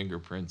Cheeto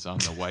fingerprints on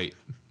the white.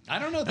 I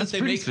don't know that That's they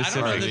pretty make. I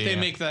don't know specific. that they Yeah.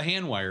 make the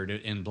hand wired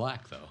in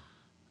black though.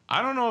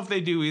 I don't know if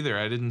they do either.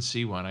 I didn't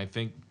see one. I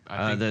think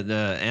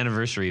The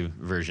anniversary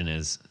version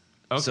is.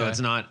 So Okay. it's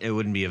not. It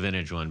wouldn't be a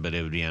vintage one, but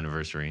it would be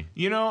anniversary.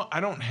 I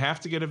don't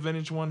have to get a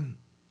vintage one.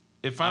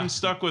 If I'm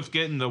stuck with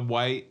getting the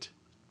white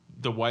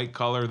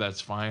color, that's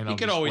fine. You I'll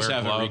could just always wear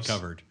have gloves. it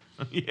recovered.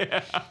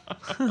 Yeah.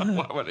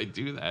 Why would I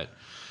do that?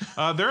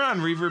 They're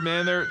on Reverb,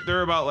 man.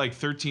 They're about like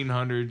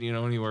 $1,300.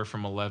 Anywhere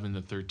from $1,100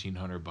 to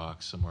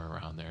 $1,300, somewhere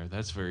around there.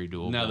 That's very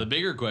doable. Now the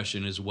bigger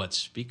question is, what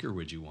speaker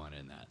would you want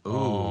in that?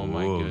 Oh,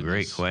 my Ooh, goodness.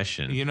 great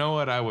question. You know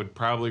what? I would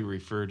probably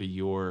refer to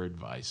your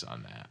advice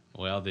on that.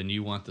 Well, then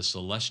you want the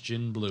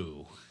Celestian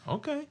Blue.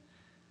 Okay.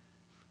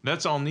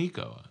 That's all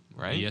Nico,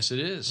 right? Yes, it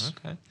is.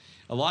 Okay.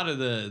 A lot of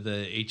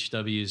the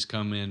HWs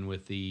come in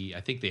with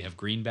I think they have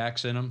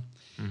greenbacks in them.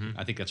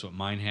 I think that's what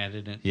mine had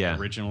in it Yeah.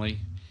 originally.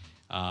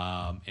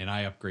 And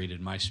I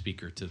upgraded my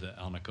speaker to the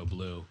Alnico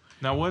Blue.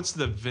 Now, is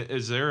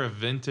there a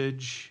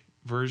vintage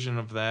version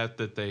of that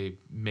they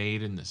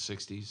made in the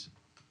 60s?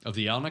 Of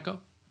the Alnico?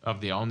 Of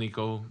the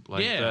Alnico?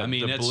 Like Yeah,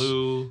 the that's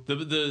blue?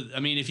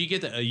 if you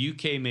get a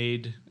UK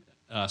made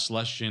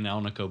Celestian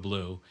Alnico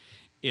Blue,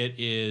 it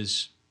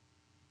is,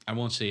 I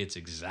won't say it's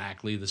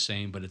exactly the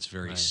same, but it's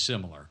very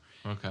similar.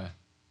 Okay.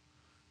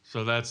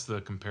 So that's the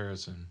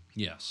comparison.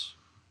 Yes.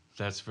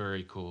 That's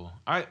very cool.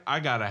 I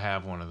gotta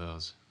have one of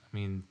those. I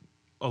mean,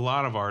 a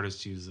lot of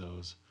artists use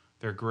those.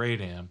 They're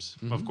great amps.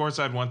 Of course,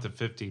 I'd want the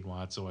 15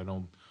 watts so I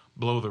don't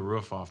blow the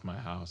roof off my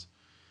house.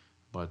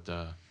 But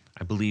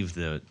I believe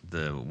the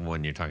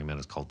one you're talking about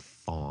is called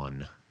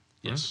Fawn.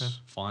 Yes. Okay.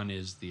 Fawn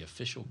is the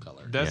official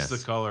color. that's Yes.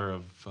 the color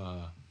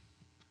of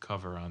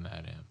cover on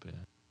that amp. Yeah,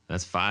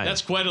 That's 5.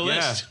 That's quite a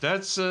yeah list.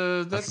 that's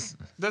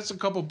a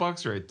couple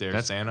bucks right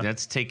there, Santa.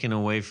 That's taken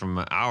away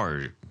from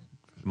our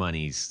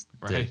monies.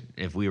 Right.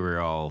 If we were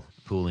all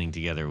pooling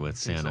together with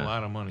It's Santa. a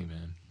lot of money,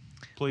 man.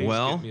 Please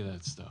Well- get me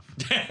that stuff.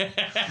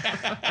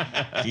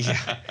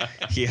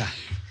 Yeah.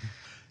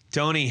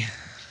 Tony,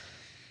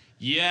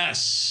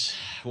 Yes.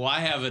 Well, I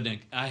have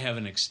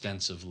an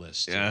extensive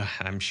list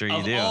I'm sure you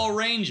of do. all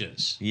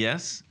ranges.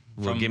 Yes.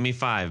 Well, From- give me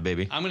 5,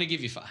 baby. I'm going to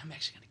give you 5. I'm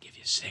actually going to give you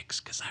you 6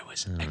 because I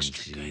was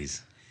extra good.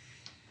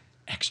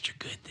 Extra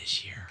good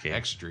this year. Okay.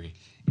 Extra.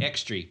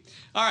 Extra.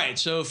 All right,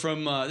 so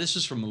from this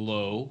is from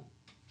Low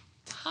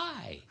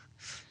Tie.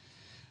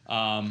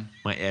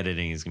 My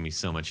editing is going to be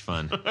so much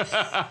fun.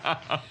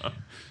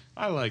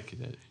 I like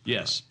it.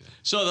 Yes.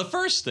 So the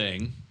first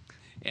thing,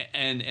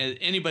 and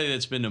anybody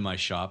that's been to my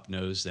shop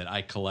knows that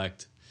I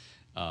collect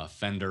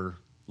Fender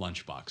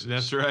lunchboxes.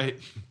 That's right.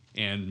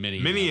 And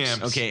mini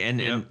amps. Okay,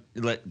 and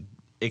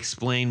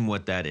explain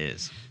what that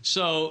is.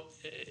 So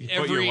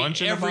put your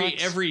lunch in a box?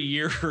 every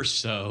year or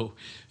so,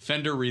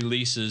 Fender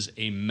releases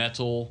a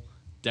metal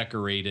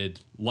decorated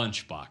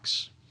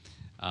lunchbox.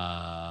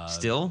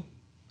 Still?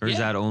 Or is yeah.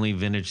 that only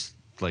vintage?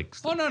 Like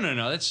Oh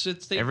no! It's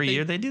every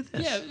year they do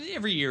this? Yeah,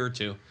 every year or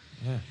two.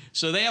 Yeah.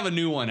 So they have a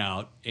new one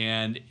out,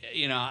 and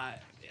I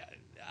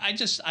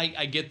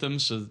get them.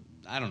 So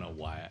I don't know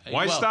why.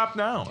 Why stop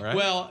now? Right.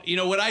 Well,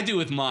 what I do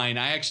with mine,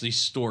 I actually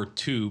store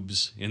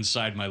tubes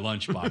inside my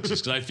lunch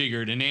boxes because I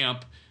figured an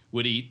amp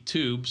would eat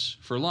tubes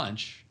for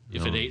lunch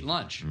if it ate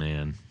lunch.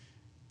 Man.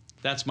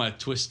 That's my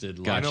twisted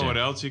lunch. Gotcha. You know what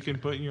else you can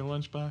put in your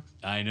lunchbox?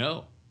 I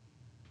know.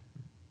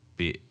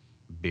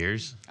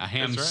 Beers? A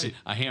ham That's right.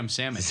 a ham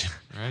sandwich.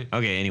 Right.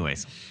 Okay,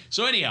 anyways.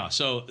 So anyhow,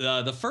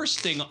 the first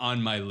thing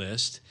on my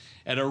list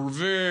at a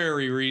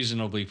very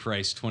reasonably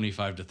priced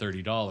 $25 to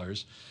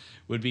 $30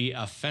 would be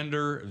a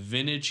Fender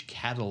Vintage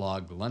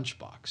Catalog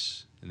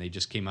lunchbox, and they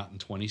just came out in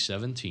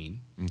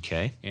 2017.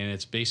 Okay. And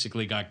it's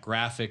basically got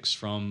graphics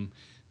from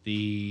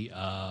the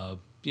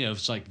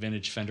it's like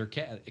vintage Fender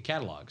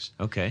catalogs.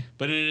 Okay.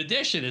 But in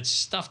addition, it's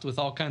stuffed with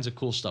all kinds of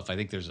cool stuff. I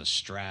think there's a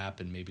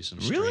strap and maybe some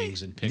Really?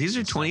 strings and picks. These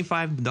are and stuff.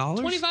 $25?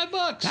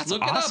 $25. That's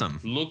Look awesome. It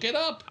up. Look it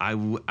up. I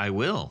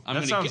will. I'm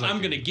That sounds like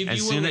going to give As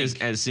you soon a as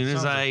link. as soon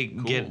as Sounds I like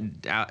cool.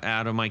 get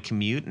out of my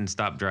commute and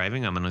stop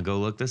driving, I'm gonna go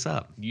look this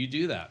up. You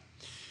do that.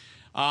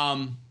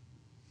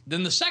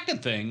 Then the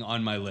second thing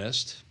on my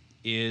list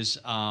is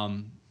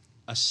a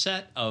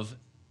set of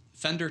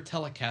Fender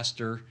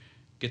Telecaster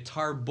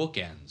guitar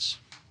bookends.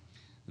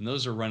 And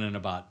those are running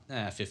about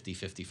 $50,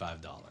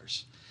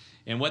 $55.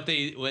 And what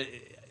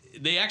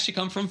they actually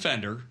come from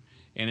Fender,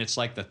 and it's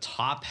like the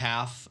top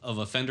half of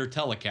a Fender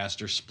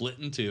Telecaster split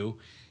in two,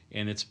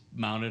 and it's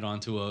mounted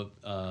onto a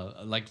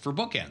like for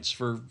bookends,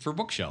 for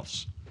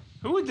bookshelves.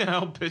 Who the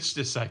hell pitched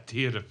this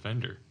idea to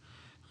Fender?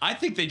 I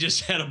think they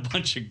just had a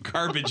bunch of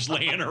garbage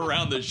laying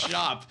around the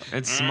shop.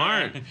 It's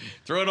smart.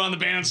 Throw it on the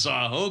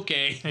bandsaw.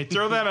 Okay. Hey,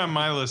 throw that on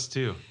my list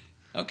too.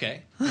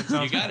 Okay.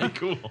 You got it.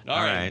 Cool.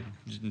 All right.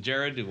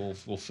 Jared, we'll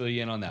fill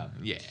you in on that.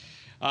 Yeah.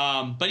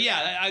 But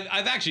yeah,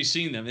 I've actually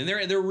seen them, and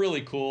they're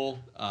really cool.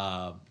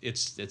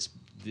 It's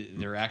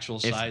their actual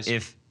size.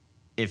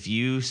 If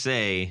you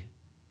say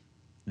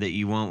that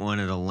you want one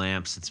of the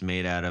lamps that's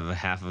made out of a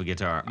half of a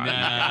guitar,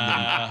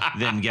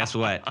 then guess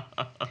what?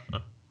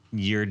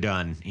 You're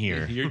done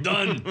here. You're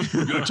done.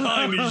 Your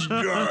time is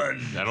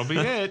done. That'll be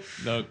it.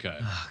 Okay.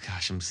 Oh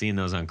gosh, I'm seeing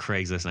those on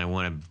Craigslist, and I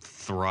want to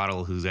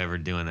throttle who's ever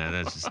doing that.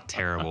 That's just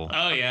terrible.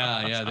 Oh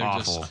yeah, they're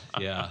awful. just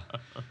yeah.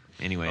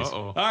 Anyways,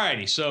 Uh-oh.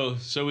 Alrighty,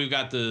 so we've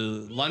got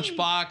the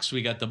lunchbox,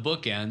 we got the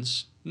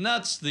bookends. And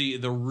that's the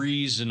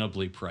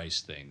reasonably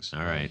priced things.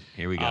 all right,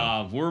 here we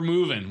go. We're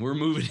moving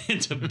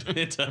into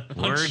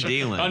We're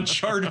dealing.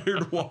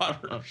 uncharted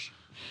waters.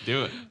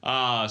 Do it.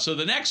 So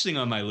the next thing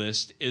on my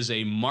list is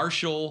a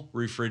Marshall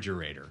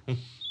refrigerator.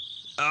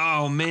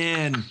 Oh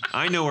man,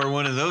 I know where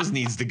one of those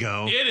needs to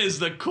go. It is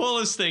the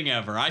coolest thing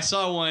ever. I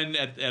saw one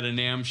at a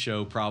NAMM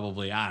show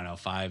probably, I don't know,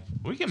 5.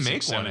 We can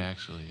make 6, one 7.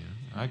 actually.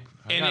 I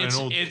And got an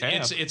old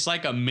cab. it's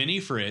like a mini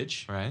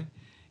fridge, right.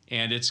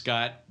 and it's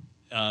got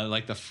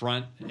like the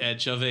front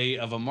edge of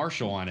a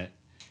Marshall on it,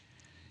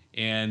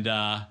 and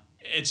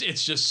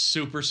it's just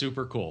super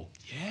super cool.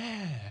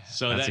 Yeah.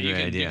 So That's that a you great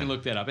can idea. you can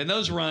look that up, and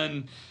those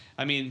run.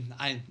 I mean,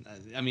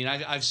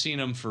 I've seen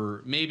them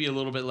for maybe a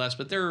little bit less,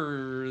 but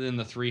they're in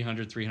the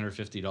 $300,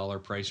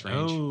 $350 price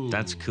range. Oh.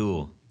 That's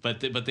cool. But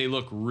they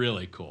look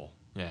really cool.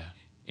 Yeah.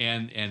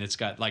 And it's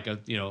got like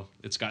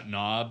it's got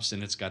knobs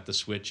and it's got the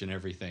switch and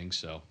everything.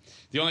 So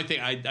the only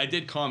thing I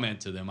did comment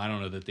to them, I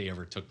don't know that they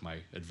ever took my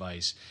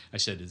advice. I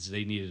said is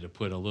they needed to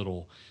put a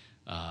little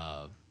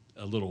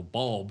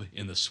bulb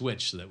in the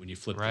switch so that when you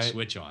flip the Right.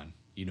 switch on,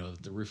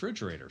 the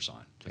refrigerator's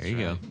on. There you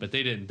go. But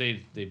they didn't.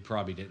 They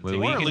probably didn't. Well,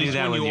 take we Or at can do least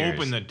that when with you yours.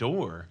 open the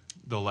door,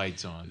 the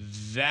light's on.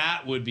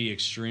 That would be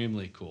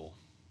extremely cool.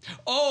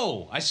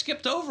 Oh, I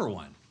skipped over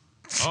one.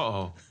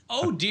 Uh-oh.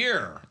 Oh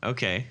dear.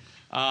 Okay.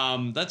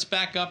 Let's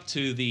back up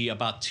to the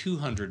about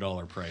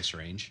 $200 price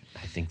range.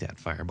 I think that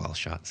fireball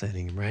shot's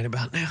hitting him right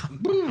about now.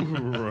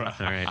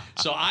 All right.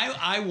 So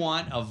I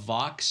want a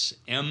Vox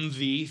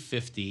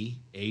MV50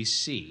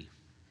 AC.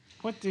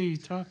 What are you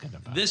talking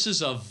about? This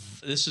is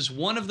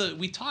one of the,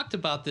 we talked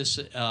about this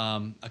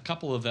a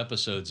couple of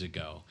episodes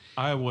ago.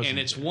 I wasn't. And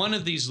it's one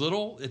of these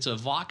it's a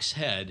Vox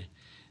head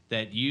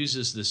that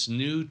uses this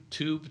new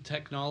tube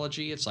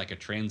technology. It's like a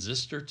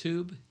transistor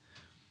tube.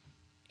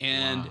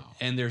 And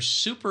they're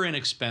super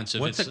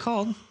inexpensive. What's it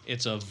called?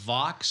 It's a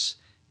Vox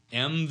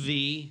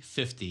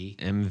MV50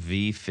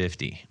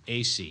 MV50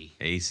 AC.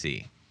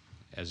 AC.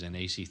 as in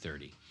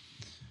AC30.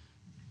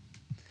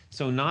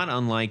 So not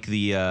unlike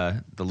the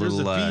There's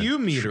little a VU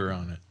meter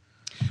on it.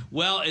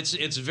 Well,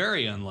 it's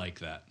very unlike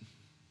that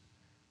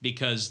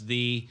because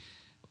there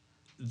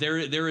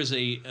is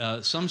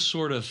a some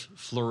sort of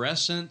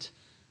fluorescent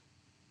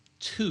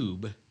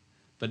tube,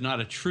 but not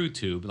a true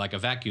tube, like a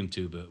vacuum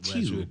tube,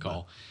 as we would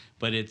call.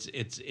 But it's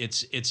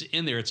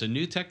in there. It's a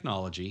new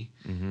technology.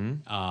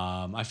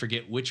 I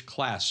forget which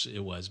class it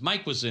was.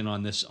 Mike was in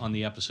on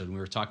the episode, and we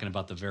were talking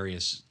about the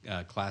various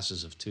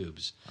classes of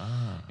tubes.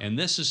 And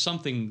this is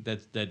something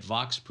that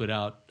Vox put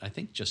out, I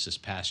think, just this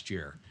past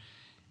year.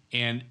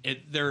 And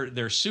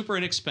they're super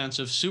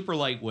inexpensive, super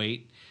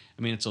lightweight.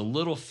 I mean, it's a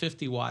little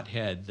 50-watt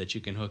head that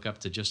you can hook up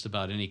to just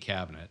about any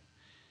cabinet.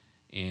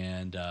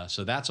 And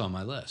so that's on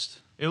my list.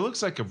 It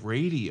looks like a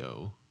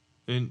radio,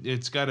 and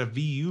it's got a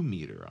VU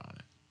meter on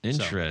it.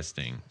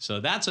 Interesting. So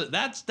that's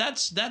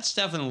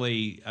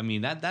definitely. I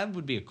mean, that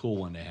would be a cool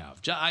one to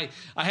have. I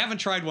haven't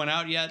tried one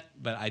out yet,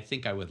 but I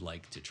think I would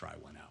like to try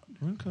one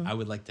out. Okay. I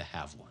would like to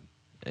have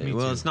one.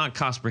 Well, it's not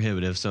cost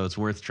prohibitive, so it's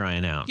worth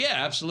trying out. Yeah,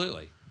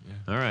 absolutely.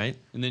 All right.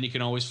 And then you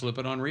can always flip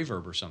it on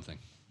reverb or something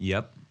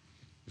Yep.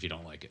 if you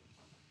don't like it.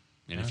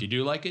 And if you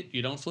do like it,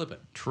 you don't flip it.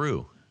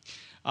 True.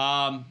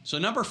 So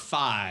number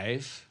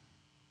 5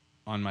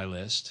 on my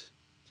list,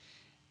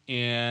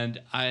 and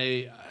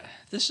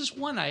this is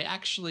one I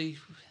actually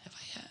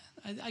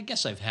I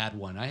guess I've had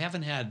one. I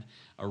haven't had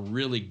a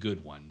really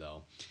good one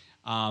though.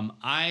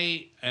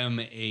 I am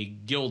a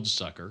guild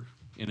sucker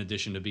in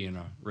addition to being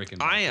a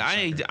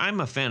Rickenbacker sucker. I'm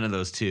a fan of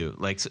those too.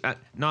 Like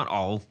not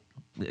all.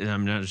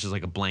 I'm not just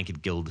like a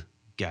blanket guild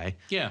guy.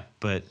 Yeah.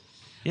 But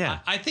yeah.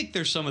 I think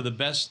there's some of the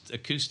best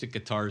acoustic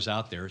guitars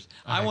out there.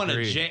 I want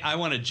agree. a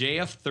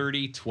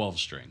JF30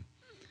 12-string.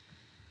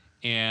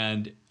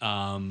 And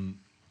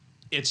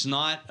it's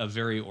not a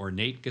very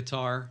ornate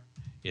guitar.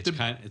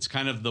 It's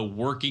kind of the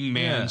working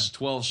man's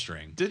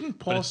 12-string. Did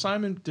Paul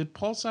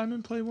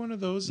Simon play one of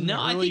those in the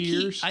early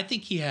years? I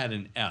think he had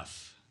an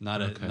F,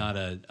 not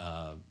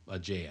a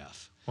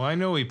JF. Well, I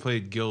know he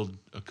played guild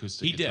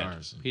acoustic He did.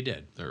 guitars. He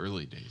did. The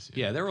early days.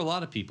 Yeah, there were a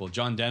lot of people.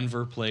 John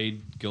Denver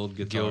played guild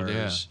guitars. Guild,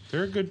 yeah.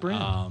 They're a good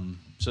brand.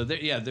 So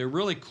they're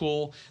really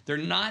cool. They're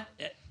not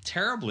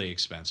terribly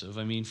expensive.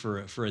 I mean,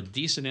 for a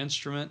decent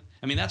instrument.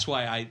 I mean, that's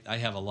why I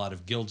have a lot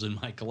of guilds in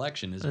my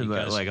collection. Is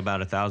because like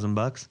about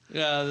 $1,000.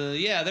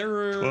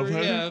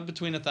 they're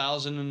between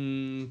 1,000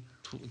 and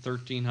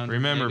 1,300.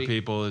 Remember, maybe.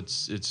 people,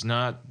 it's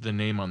not the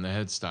name on the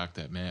headstock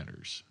that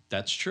matters.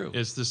 That's true.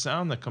 It's the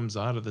sound that comes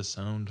out of the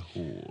sound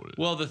hole.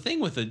 Well, the thing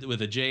with a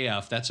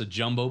JF, that's a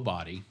jumbo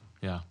body,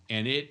 Yeah,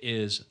 and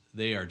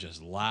they are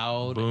just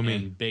loud Boomy.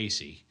 and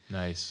bassy,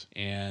 nice.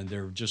 and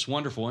they're just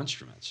wonderful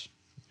instruments.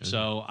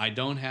 So I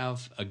don't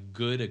have a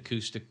good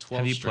acoustic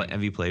 12-string.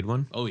 Have you played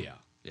one? Oh yeah.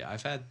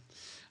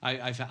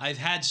 I've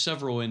had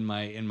several in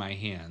my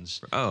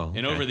hands. Oh,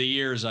 and okay. over the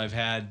years I've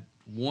had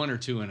one or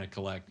two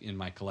in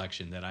my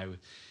collection that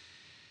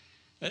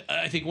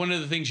I think one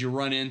of the things you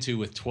run into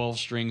with 12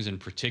 strings in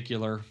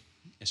particular,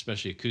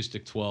 especially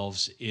acoustic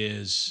 12s,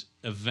 is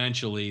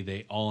eventually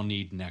they all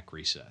need neck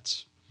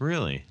resets.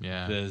 Really?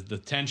 Yeah, The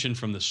tension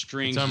from the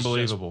strings It's is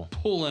unbelievable.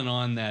 just pulling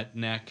on that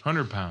neck.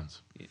 100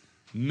 pounds.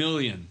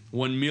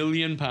 1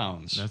 million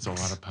pounds. That's a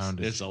lot of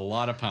poundage. It's a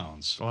lot of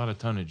pounds. a lot of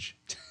tonnage.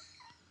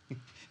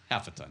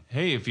 Half a ton.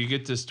 Hey, if you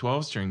get this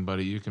 12-string,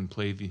 buddy, you can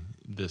play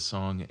the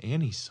song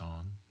Annie's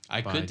Song.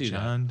 I by could do that.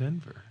 John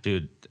Denver.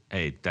 Dude,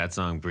 hey, that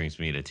song brings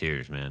me to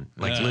tears, man.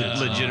 Like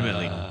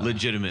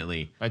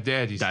legitimately. My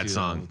dad used That to do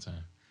song. that all the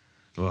time.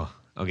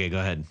 Oh, okay, go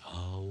ahead.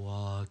 I'll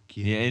walk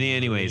in Yeah,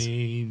 anyways.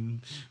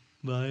 rain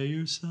by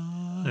your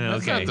side.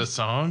 That's Okay. not the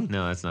song.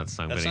 No, that's not the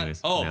song, That's but not-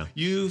 anyways. oh, no.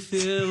 you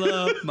fill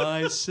up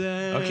my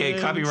senses. Okay,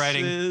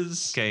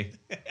 copywriting. Okay,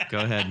 go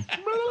ahead.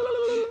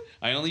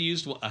 I only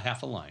used a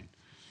half a line.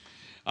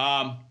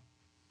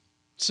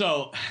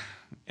 So,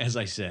 as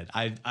I said,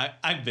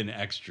 I've been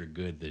extra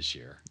good this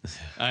year.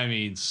 I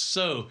mean,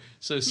 so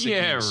sick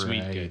Yeah, and sweet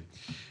right. good.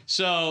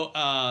 So,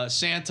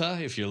 Santa,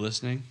 if you're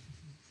listening,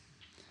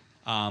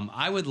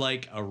 I would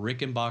like a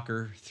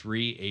Rickenbacker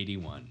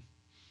 381.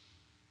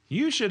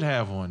 You should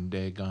have one,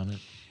 daggone it.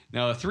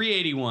 Now, a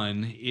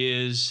 381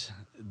 is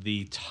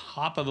the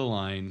top of the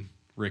line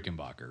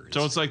Rickenbacker.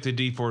 So it's like the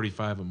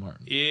D45 of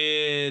Martin.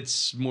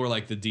 It's more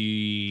like the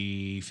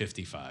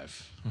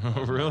D55.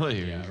 Oh,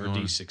 really? Yeah, or You're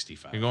going-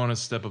 D65. You're going a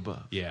step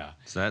above. Yeah.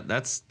 So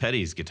that's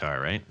Petty's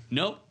guitar, right?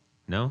 Nope.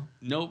 No?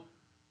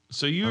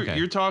 So you're Okay.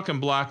 you're talking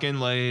block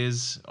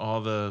inlays,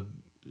 all the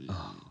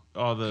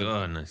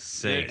Goodness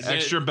sakes.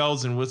 extra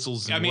bells and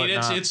whistles. And I mean,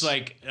 whatnots. it's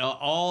like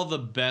all the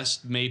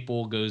best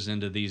maple goes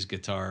into these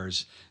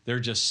guitars. They're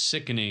just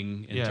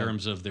sickening in Yeah.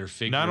 terms of their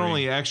figuring. not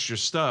only extra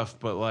stuff,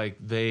 but like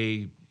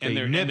they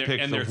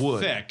nitpick and they're the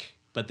wood. thick,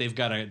 but they've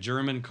got a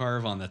German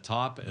carve on the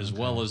top as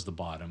well as the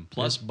bottom,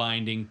 plus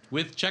binding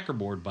with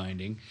checkerboard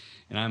binding.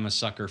 And I'm a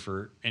sucker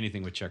for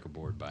anything with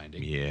checkerboard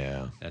binding.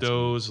 Yeah. That's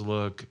Those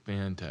look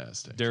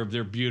fantastic. They're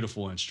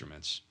beautiful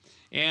instruments,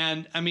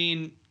 and I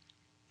mean,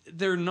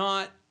 they're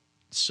not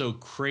so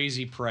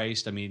crazy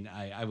priced. I mean,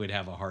 I would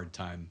have a hard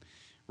time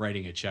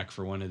writing a check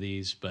for one of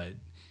these, but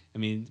I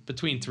mean,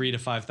 between $3,000 to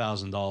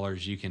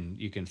 $5,000,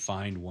 you can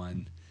find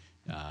one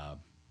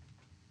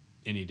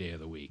any day of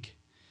the week.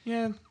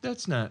 Yeah,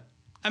 that's not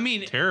I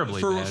mean,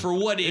 terribly for bad. for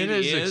what it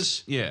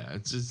is. It's an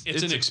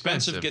expensive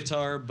expensive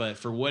guitar, but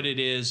for what it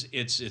is,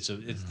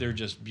 they're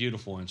just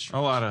beautiful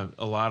instruments.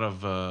 A lot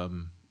of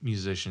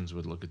musicians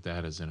would look at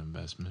that as an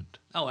investment.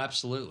 Oh,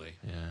 absolutely.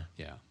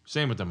 Yeah.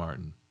 Same with the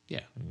Martin.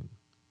 Yeah.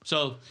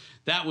 So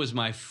that was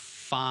my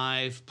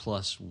 5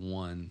 plus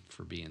 1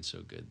 for being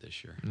so good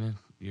this year. Yeah,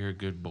 you're a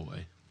good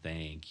boy.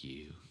 Thank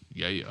you.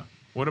 Yeah.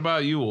 What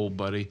about you, old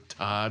buddy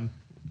Todd?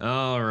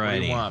 All What do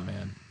righty. you want,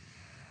 man?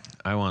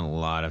 I want a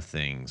lot of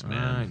things, man.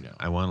 I know.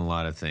 I want a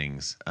lot of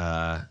things.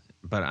 But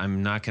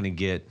I'm not going to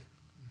get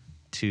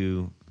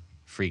too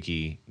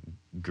freaky,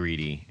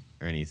 greedy,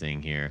 or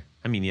anything here.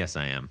 I mean, yes,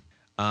 I am.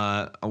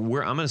 I'm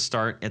going to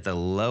start at the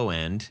low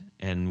end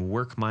and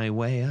work my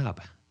way up.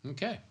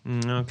 Okay.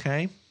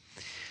 Okay.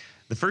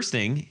 The first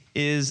thing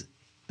is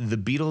the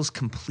Beatles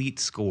complete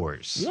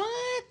scores. What?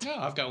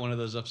 Yeah, I've got one of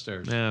those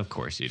upstairs. Of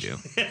course you do.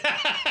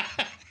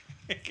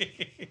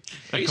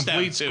 I A used to have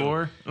complete two.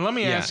 score. Let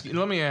me Yeah. ask.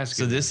 Let me ask.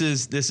 So you this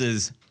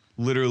is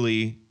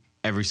literally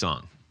every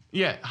song.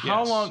 Yeah. How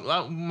Yes.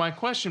 long? My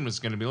question was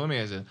going to be. Let me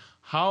ask you.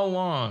 How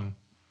long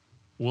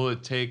will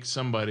it take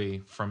somebody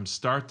from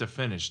start to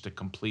finish to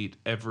complete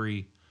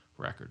every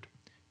record?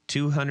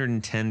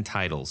 210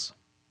 titles.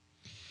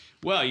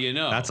 Well, you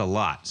know. That's a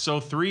lot. So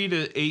 3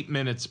 to 8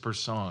 minutes per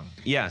song.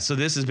 Yeah, so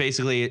this is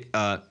basically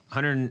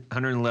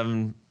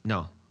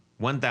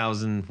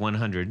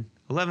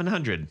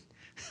 1,100.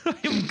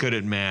 I'm good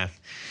at math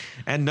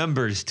and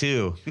numbers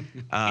too.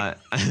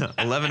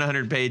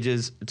 1,100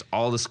 pages. It's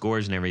all the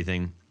scores and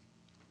everything.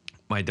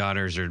 My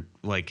daughters are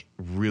like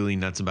really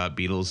nuts about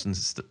Beatles and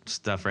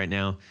stuff right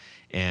now,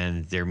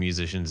 and they're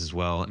musicians as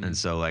well. And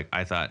so like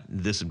I thought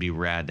this would be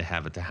rad to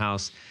have at the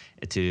house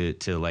to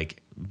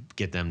like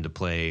get them to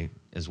play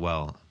as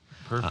well.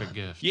 Perfect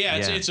gift. Yeah,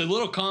 Yeah. it's a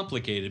little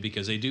complicated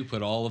because they do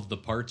put all of the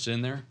parts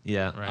in there.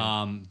 Yeah.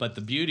 Right. But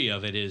the beauty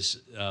of it is,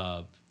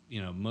 I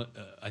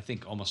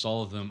think almost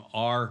all of them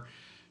are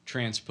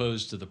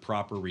transposed to the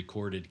proper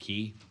recorded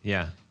key,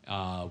 Yeah.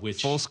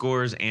 which Full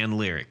scores and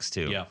lyrics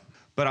too. Yeah.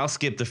 But I'll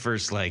skip the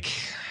first album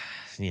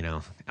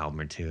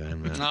or two.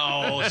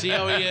 Oh, see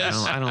how he is.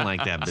 I don't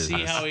like that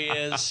business. See how he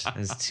is.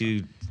 It's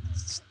too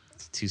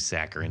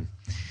saccharine.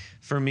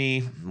 For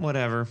me,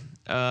 whatever.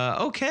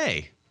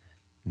 Okay.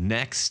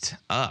 Next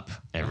up,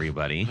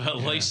 everybody. At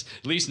least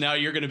now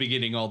you're going to be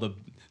getting all the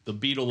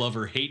Beatle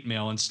lover hate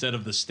mail instead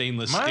of the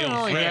stainless Mine steel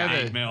only Fred had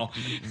hate a- mail.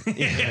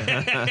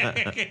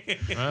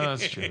 Well,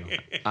 that's true.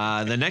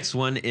 The next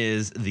one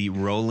is the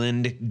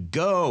Roland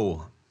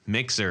Go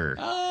mixer.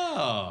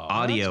 Oh,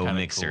 Audio kinda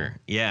mixer. cool.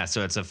 Yeah,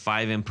 so it's a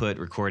 5-input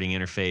recording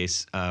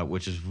interface,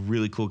 which is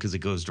really cool because it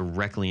goes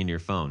directly into your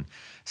phone.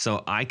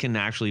 So I can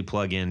actually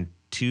plug in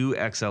 2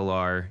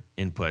 XLR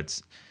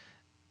inputs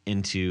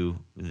into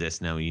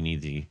this. Now you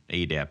need the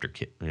adapter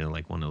kit,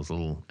 like one of those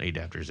little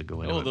adapters that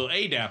go into oh, it. the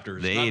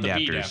adapters, The not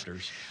adapters. the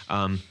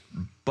B-adapters.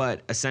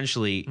 But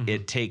essentially,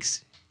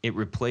 it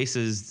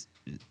replaces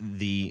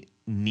the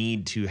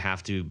need to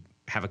have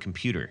a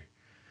computer.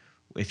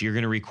 If you're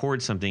going to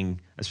record something,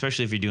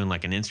 especially if you're doing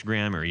like an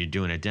Instagram or you're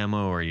doing a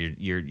demo or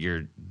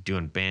you're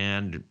doing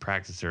band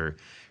practice or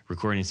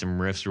recording some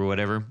riffs or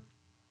whatever,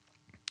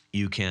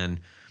 you can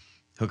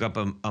hook up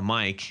a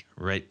mic,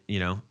 right?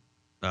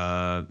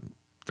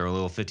 Throw a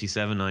little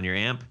 57 on your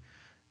amp,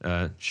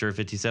 Shure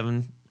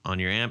 57 on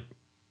your amp,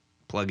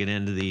 plug it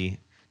into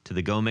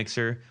the Go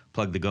mixer,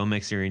 plug the Go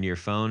mixer into your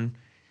phone,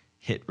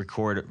 hit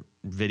record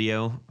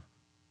video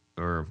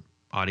or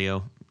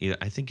audio.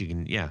 I think you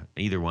can,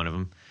 either one of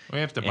them. We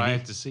have to buy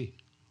it to see.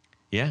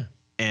 Yeah,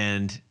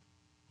 and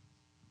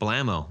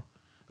blammo.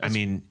 I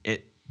mean,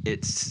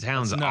 it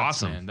sounds That's nuts,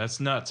 awesome. man. That's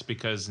nuts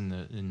because in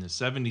the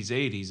 70s,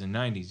 80s, and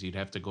 90s, you'd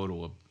have to go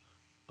to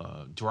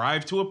a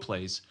drive to a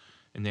place,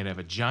 and they'd have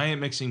a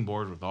giant mixing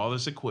board with all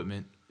this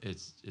equipment.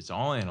 It's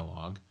all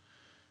analog,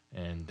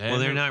 and then Well,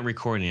 they're not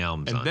recording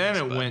albums. And on then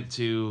this, it but, went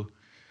to,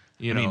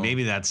 I mean,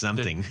 maybe that's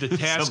something. the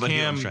Somebody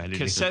will try Tascam to do.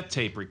 cassette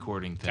tape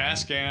recording thing.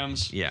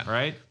 Tascams. Yeah,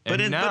 Right? But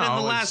And in the now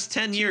it's last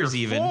 10 to years,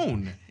 your even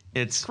phone.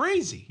 it's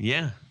Crazy.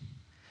 yeah.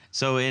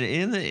 So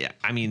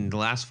the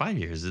last 5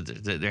 years,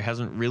 there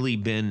hasn't really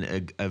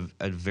been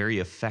a very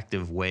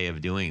effective way of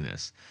doing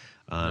this,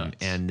 Nuts.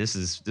 and this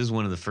is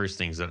one of the first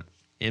things that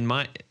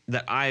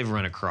I've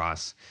run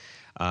across.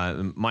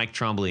 Mike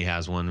Trombley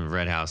has one of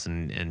Red House,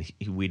 and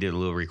we did a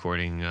little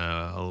recording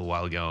a little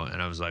while ago,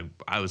 and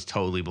I was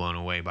totally blown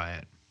away by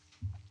it.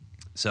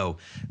 So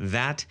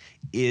that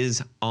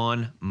is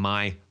on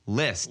my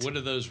list. What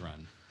do those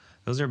run?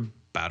 Those are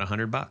about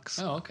 $100.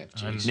 Oh, okay.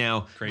 Jeez.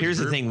 Now, Crazy here's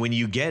the group. thing: when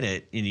you get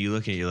it and you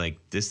look at it, you're like,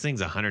 this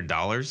thing's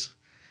 $100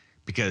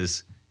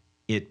 because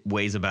it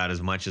weighs about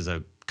as much as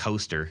a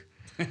coaster,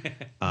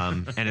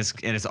 and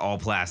it's all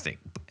plastic.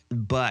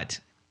 But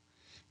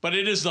But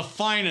it is the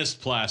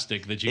finest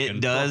plastic that you it can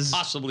does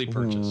possibly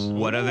purchase.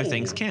 what other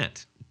things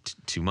can't.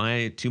 to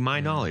my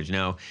knowledge.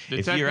 Now, The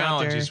if you're out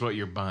technology there, is what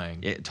you're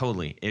buying.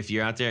 totally. If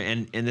you're out there,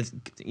 and it's,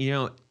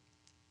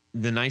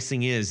 the nice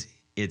thing is,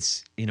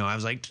 it's, I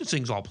was like, this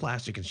thing's all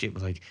plastic and shit.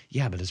 But like,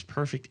 yeah, but it's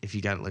perfect if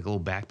you got like a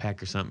little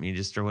backpack or something. You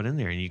just throw it in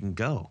there and you can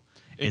go.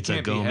 It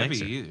can't be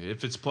heavy either.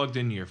 If it's plugged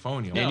into your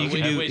phone, you'll. No, And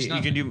it weighs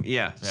nothing.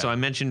 So I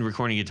mentioned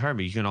recording guitar,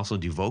 but you can also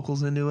do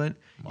vocals into it.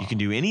 You can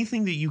do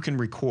anything that you can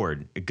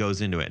record. It goes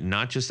into it,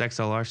 not just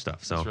XLR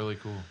stuff. So It's really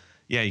cool.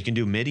 yeah, you can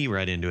do MIDI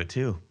right into it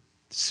too.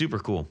 Super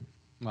cool.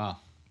 Wow.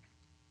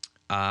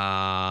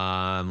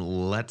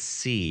 Let's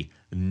see.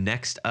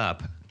 Next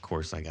up, of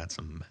course, I got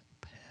some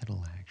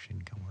pedal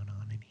action going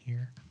on in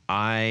here.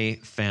 I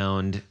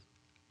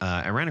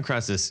ran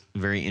across this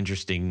very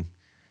interesting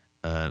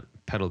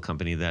pedal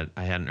company that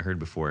I hadn't heard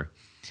before,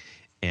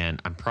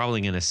 and I'm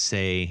probably gonna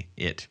say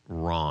it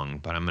wrong,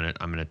 but I'm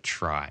gonna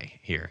try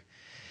here.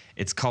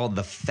 It's called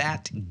the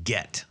Fat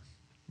Get,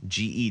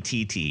 Gett,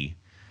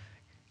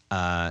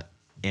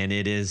 and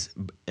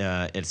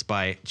it's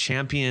by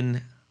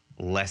Champion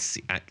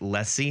Leccy,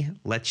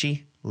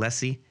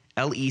 Leccy.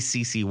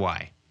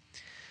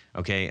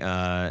 Okay,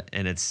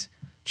 and it's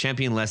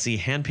Champion Leccy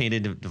hand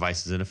painted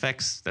devices and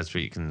effects. That's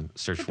what you can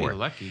search Could for. be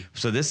Lecky.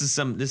 So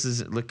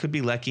could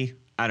be Lecky.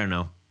 I don't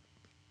know.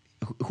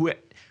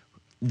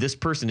 This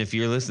person, if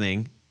you're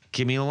listening,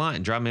 give me a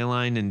line, drop me a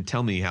line, and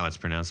tell me how it's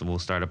pronounced, and we'll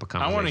start up a I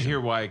conversation. want to hear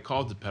why it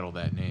called the pedal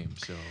that name.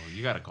 So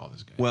you got to call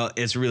this guy. Well,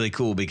 it's really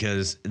cool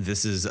because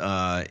this is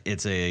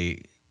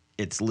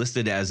it's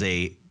listed as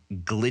a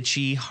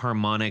glitchy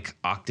harmonic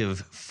octave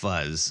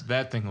fuzz.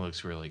 That thing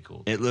looks really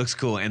cool. It looks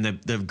cool, and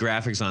the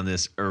graphics on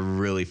this are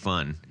really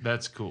fun.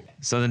 That's cool.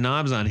 So the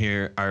knobs on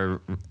here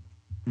are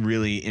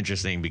really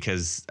interesting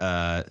because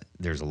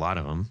there's a lot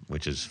of them,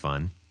 which is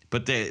fun.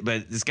 But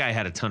this guy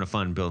had a ton of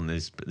fun building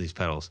these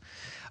pedals.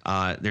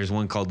 There's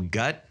one called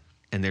Gut,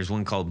 and there's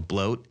one called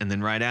Bloat, and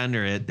then right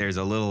under it, there's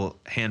a little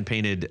hand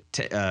painted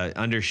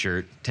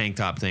undershirt tank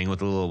top thing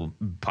with a little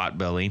pot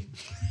belly.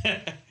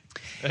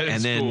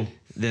 And then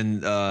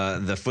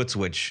cool. the foot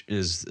switch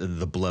is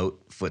the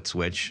Bloat foot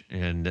switch,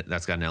 and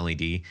that's got an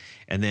LED.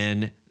 And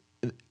then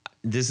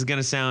this is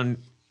gonna sound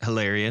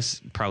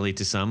hilarious, probably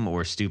to some,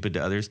 or stupid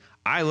to others.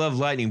 I love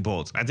lightning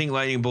bolts. I think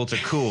lightning bolts are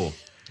cool.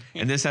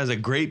 And this has a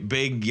great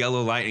big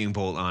yellow lightning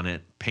bolt on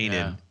it, painted.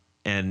 Yeah.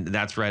 And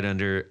that's right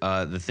under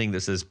the thing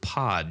that says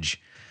Podge.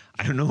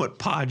 I don't know what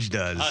Podge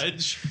does.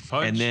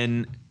 Pudge. And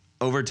then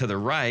over to the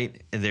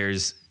right,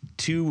 there's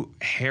two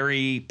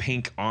hairy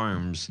pink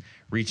arms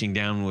reaching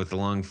down with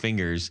long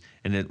fingers.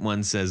 And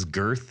one says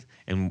girth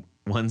and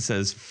one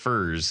says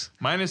furs.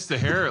 Minus the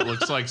hair, it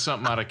looks like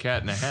something out of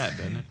Cat in a Hat,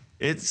 doesn't it?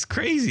 It's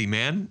crazy,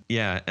 man.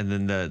 Yeah, and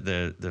then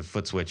the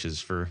foot switch is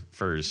for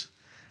furs.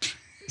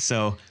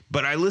 So,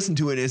 but I listened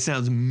to it. It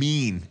sounds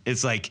mean.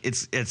 It's like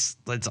it's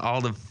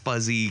all the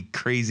fuzzy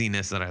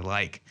craziness that I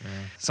like. Yeah.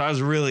 So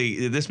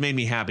this made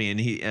me happy.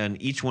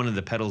 And each one of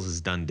the pedals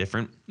is done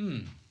different.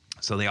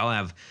 So they all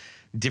have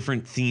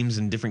different themes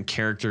and different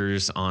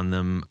characters on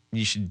them.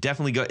 You should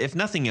definitely go. If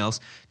nothing else,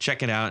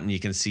 check it out, and you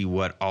can see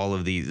what all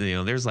of these.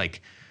 There's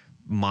like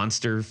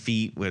monster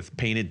feet with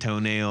painted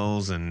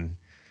toenails and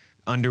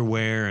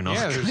underwear and all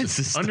kinds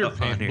of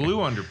stuff on here. Blue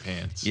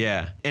underpants.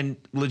 Yeah, and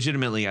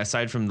legitimately,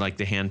 aside from like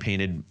the hand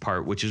painted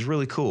part, which is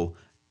really cool,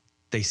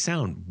 they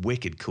sound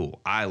wicked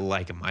cool. I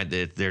like them.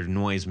 They're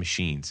noise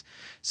machines.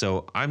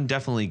 So I'm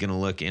definitely gonna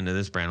look into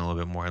this brand a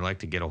little bit more. I'd like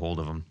to get a hold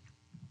of them.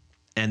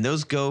 And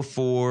those go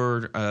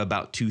for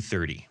about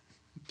 $230,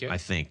 I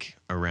think,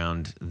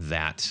 around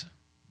that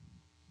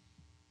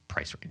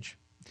price range.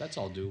 That's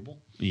all doable.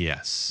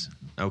 Yes.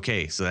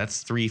 Okay, so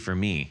that's 3 for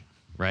me,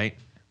 right?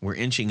 We're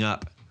inching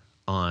up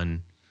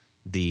on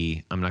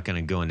I'm not going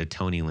to go into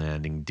Tony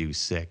Land and do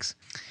 6.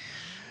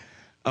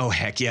 Oh,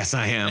 heck yes,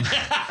 I am.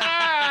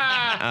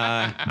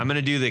 I'm going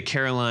to do the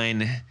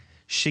Caroline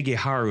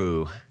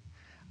Shigeharu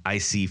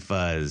Icy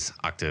Fuzz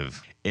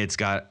octave. It's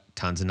got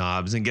tons of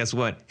knobs, and guess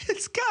what?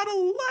 It's got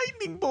a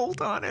lightning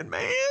bolt on it,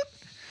 man.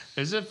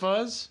 Is it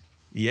fuzz?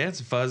 Yeah,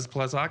 it's fuzz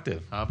plus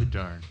octave. I'll be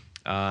darned.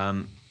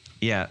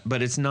 Yeah,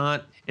 but it's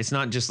not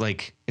just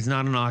like, it's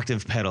not an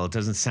octave pedal. It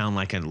doesn't sound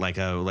like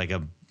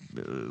a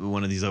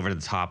one of these over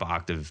the top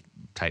octave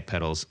type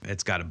pedals.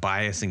 It's got a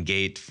bias and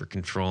gate for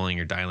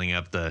controlling or dialing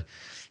up the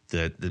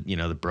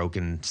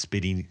broken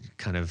spitty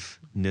kind of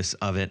ness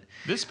of it.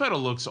 This pedal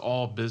looks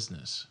all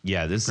business.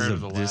 Yeah, this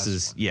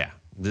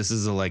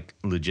is a like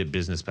legit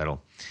business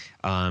pedal.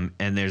 And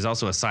there's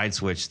also a side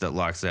switch that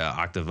locks the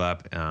octave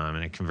up,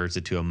 and it converts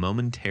it to a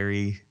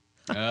momentary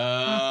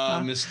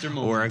Mr.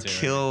 Momentary. or a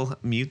kill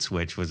mute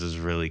switch, which is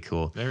really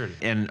cool. There it is.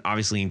 And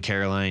obviously in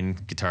Caroline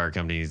Guitar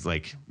Company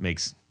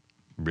makes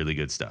really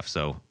good stuff.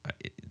 So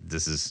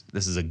this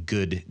is a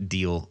good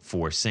deal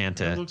for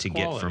Santa to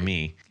get for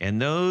me.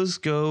 And those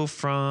go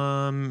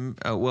from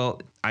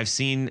I've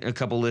seen a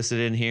couple listed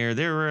in here.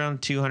 They're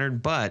around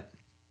 $200, but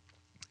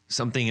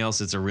something else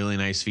that's a really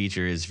nice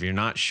feature is if you're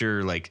not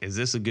sure, like, is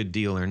this a good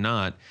deal or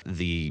not,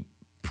 the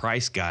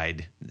price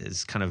guide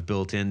is kind of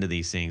built into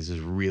these things is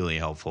really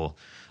helpful.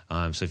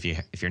 So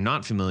if you're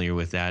not familiar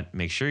with that,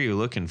 make sure you're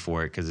looking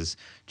for it, because it's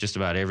just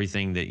about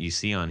everything that you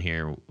see on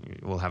here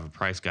will have a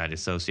price guide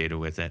associated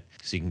with it,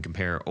 so you can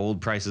compare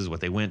old prices,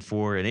 what they went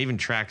for, and it even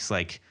tracks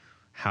like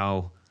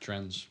how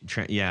Trends.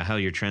 how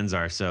your trends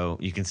are. So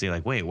you can see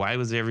like, wait, why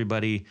was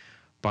everybody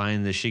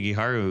buying the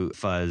Shigeharu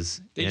fuzz?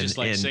 They just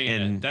like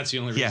saying that. That's the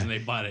only reason they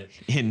bought it.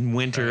 In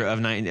winter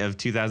of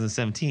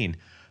 2017.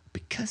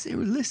 Because they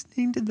were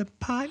listening to the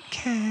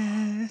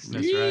podcast.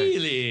 That's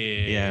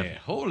Really? right. Yeah.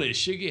 Holy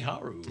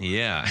Shigeharu.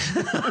 Yeah.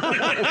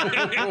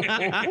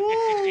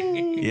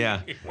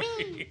 Yeah.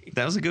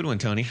 That was a good one,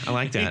 Tony. I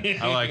like that.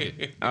 I like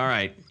it. All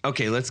right.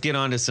 Okay, let's get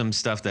on to some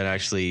stuff that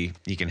actually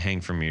you can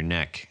hang from your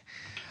neck.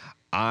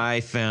 I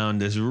found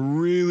this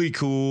really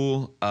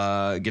cool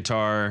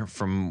guitar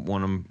from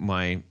one of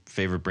my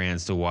favorite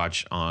brands to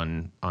watch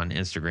on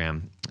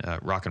Instagram,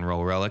 Rock and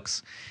Roll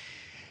Relics.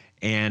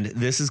 And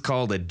this is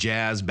called a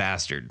Jazz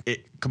Bastard.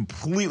 It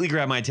completely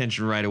grabbed my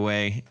attention right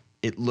away.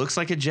 It looks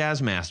like a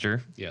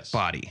Jazzmaster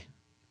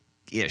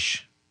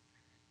body-ish.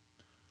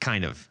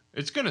 Kind of.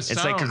 It's going to sound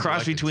It's like a cross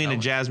like between a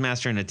Tele.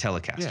 Jazzmaster and a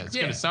Telecaster. Yeah, it's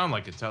going to sound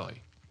like a Tele.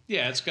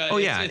 Yeah, it's got. Oh,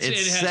 yeah, it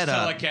it's has set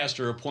up.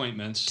 Telecaster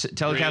appointments.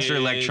 Telecaster bridge.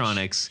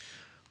 electronics,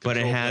 but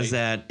it control has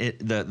plate.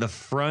 the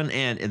front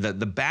end,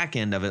 the back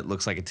end of it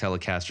looks like a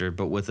Telecaster,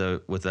 but with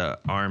a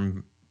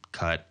arm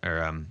cut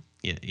or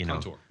you know,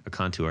 Contour. a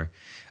contour.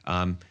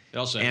 It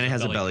also and it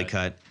has a belly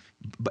cut.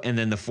 cut. And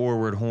then the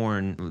forward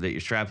horn that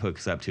your strap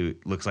hooks up to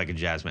looks like a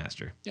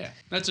Jazzmaster. Yeah,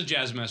 that's a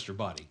Jazzmaster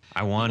body.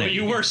 I want But it.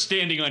 you were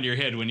standing on your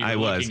head when you were I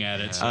was looking at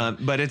it. So.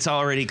 but it's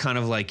already kind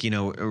of like, you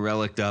know,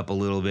 relicked up a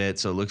little bit,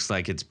 so it looks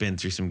like it's been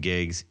through some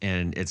gigs,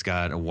 and it's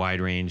got a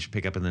wide range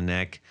pickup in the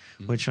neck,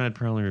 which I'd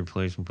probably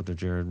replace and put the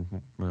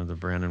the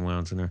Brandon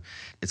Wounds in there.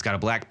 It's got a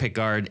black pick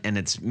guard, and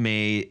it's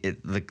made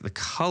the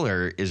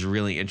color is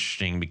really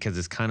interesting because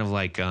it's kind of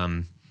like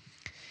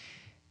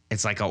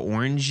it's like a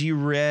orangey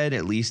red,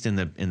 at least in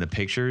the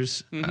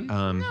pictures.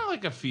 Not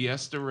like a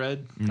Fiesta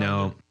red.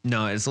 No,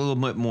 it's a little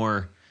bit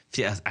more.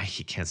 I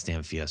can't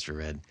stand Fiesta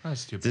red.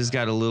 That's too This has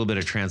got a little bit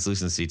of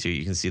translucency to it.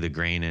 You can see the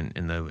grain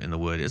in the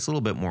wood. It's a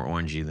little bit more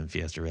orangey than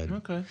Fiesta red.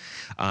 Okay.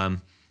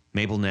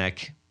 Maple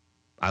neck,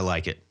 I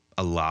like it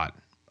a lot.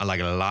 I like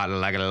it a lot. I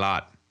like it a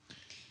lot.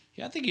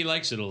 Yeah, I think he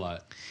likes it a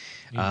lot.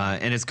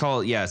 And it's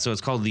called so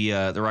it's called the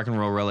Rock and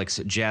Roll Relics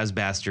Jazz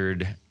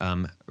Bastard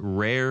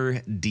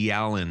Rare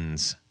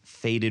D'Allen's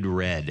Faded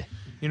Red.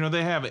 You know,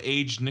 they have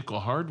aged nickel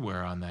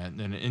hardware on that,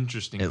 and an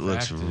interesting It fact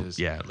looks is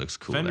it looks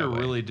cool. Fender that way.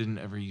 really didn't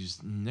ever use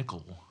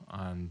nickel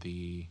on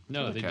the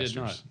No, they did Telecasters.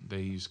 not. They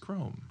used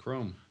chrome.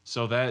 Chrome.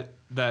 So that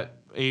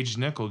aged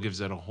nickel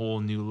gives it a whole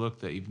new look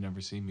that you've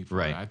never seen before.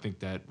 Right. I think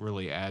that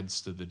really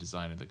adds to the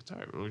design of the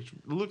guitar.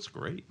 It looks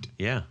great.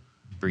 Yeah,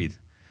 breathe.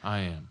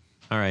 I am.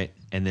 All right,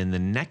 and then the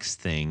next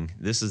thing.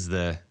 This is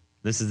the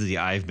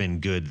I've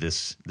been good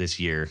this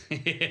year.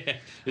 Is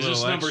Little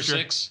this number extra.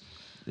 6?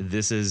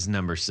 This is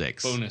number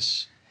 6.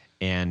 Bonus.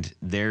 And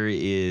there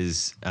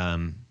is,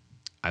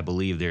 I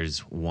believe there's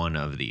one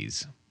of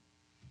these.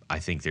 I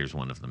think there's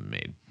one of them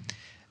made.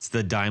 It's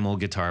the Dymel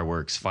Guitar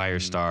Works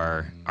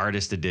Firestar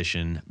Artist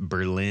Edition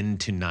Berlin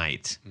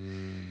Tonight.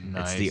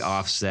 Nice. It's the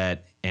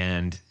offset,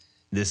 and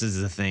this is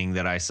the thing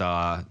that I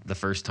saw the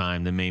first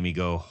time that made me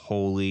go,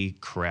 holy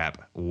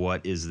crap,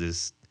 what is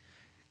this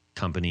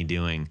company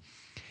doing?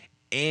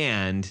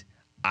 And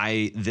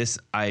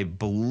I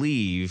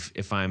believe,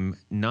 if I'm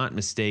not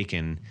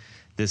mistaken,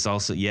 this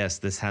also,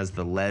 this has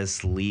the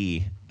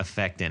Leslie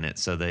effect in it.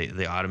 So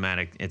the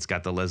automatic, it's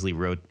got the Leslie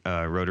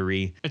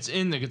rotary. It's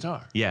in the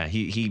guitar. Yeah,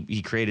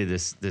 he created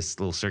this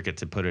little circuit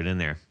to put it in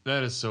there.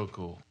 That is so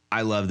cool.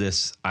 I love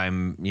this.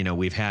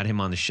 We've had him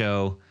on the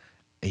show.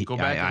 Go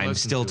back and I'm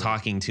listen still to it.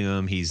 talking to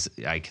him.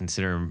 I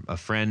consider him a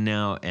friend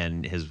now,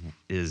 and his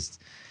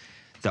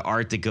the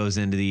art that goes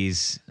into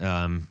these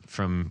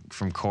from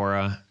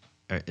Cora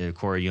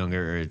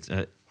Younger.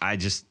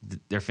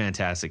 They're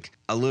fantastic.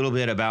 A little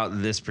bit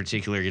about this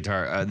particular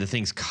guitar. The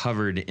thing's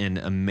covered in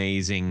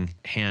amazing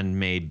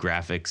handmade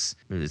graphics.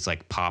 It's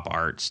like pop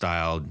art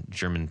style,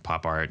 German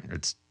pop art.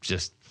 It's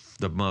just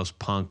the most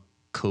punk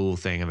cool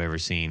thing I've ever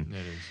seen. It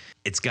is.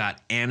 It's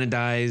got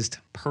anodized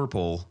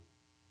purple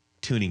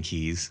tuning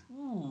keys,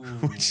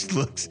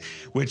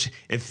 which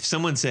if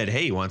someone said,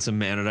 "Hey, you want some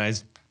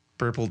anodized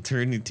purple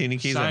tuning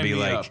keys?" Sign I'd be me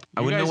like, up.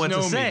 I You wouldn't know guys what to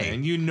me, say.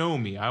 And you know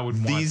me. I would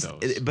want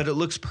those. But it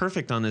looks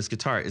perfect on this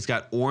guitar. It's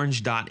got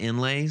orange dot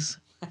inlays.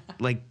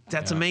 Like,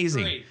 that's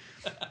amazing. Great.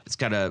 It's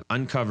got a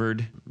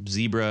uncovered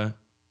zebra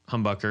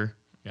humbucker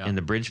Yeah. in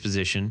the bridge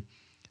position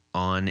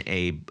on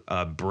a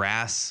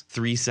brass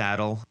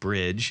 3-saddle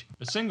bridge.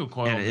 A single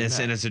coil. And in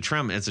that. it's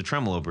a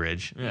tremolo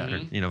bridge, Yeah.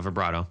 or,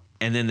 vibrato.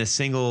 And then the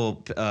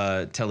single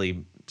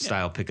Tele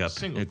style pickup,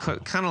 single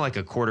kind of like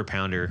a quarter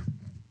pounder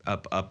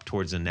up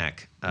towards the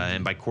neck.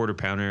 And by quarter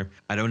pounder,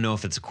 I don't know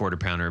if it's a quarter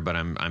pounder, but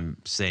I'm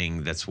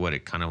saying that's what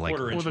it kind of like.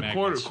 Quarter Well, the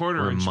magnets.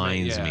 quarter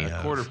Reminds inch, me a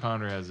of. quarter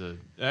pounder has a.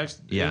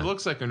 Actually, Yeah. It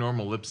looks like a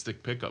normal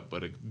lipstick pickup,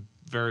 but it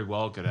very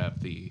well could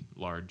have the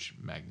large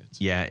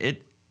magnets. Yeah,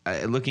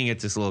 looking at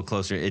this a little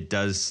closer, it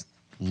does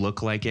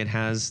look like it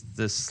has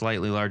the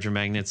slightly larger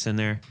magnets in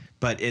there.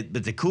 But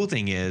the cool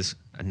thing is,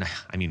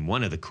 I mean,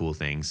 one of the cool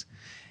things,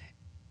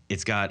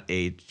 it's got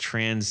a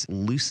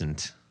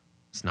translucent,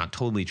 it's not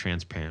totally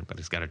transparent, but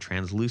it's got a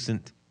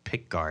translucent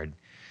pick guard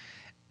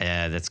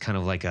that's kind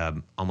of like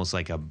almost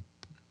like a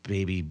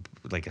baby,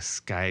 like a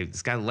sky.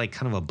 It's got like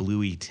kind of a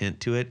bluey tint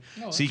to it.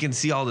 So you can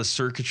see all the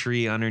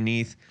circuitry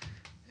underneath.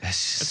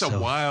 It's a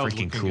wild freaking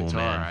looking cool,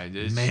 guitar. man.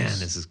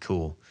 This is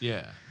cool.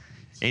 Yeah.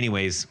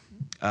 Anyways,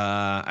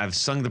 I've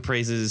sung the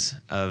praises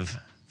of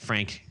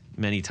Frank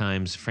many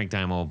times, Frank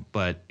Dimel,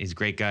 but he's a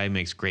great guy,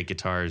 makes great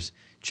guitars.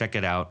 Check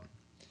it out.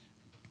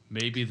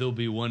 Maybe there'll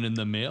be one in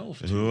the mail.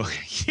 Ooh,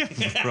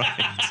 yeah,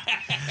 right.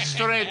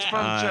 Straight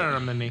from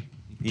Germany.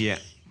 Yeah.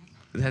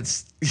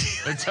 That's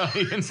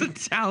Italian. it's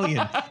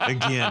Italian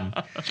again.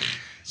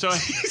 So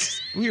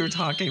We were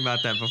talking about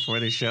that before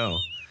the show.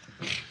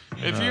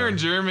 if you're in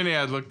Germany,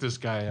 I'd look this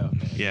guy up.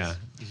 Yeah.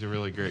 He's a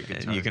really great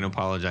guitar. You can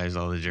apologize to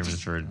all the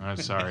Germans for. I'm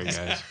sorry,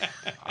 guys.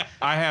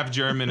 I have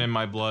German in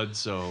my blood,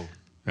 so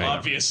Right.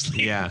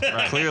 Obviously. Yeah,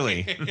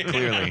 clearly.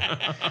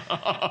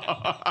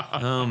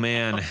 Oh,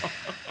 man.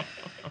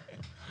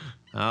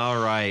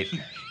 All right.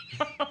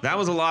 That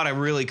was a lot of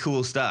really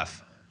cool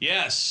stuff.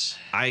 Yes.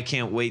 I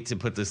can't wait to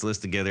put this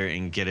list together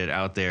and get it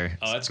out there.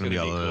 Oh, that's going to be a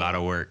gonna be cool. lot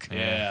of work.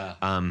 Yeah.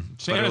 But it'll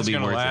Santa's be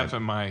gonna worth laugh it.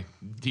 at my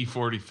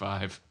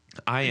D45.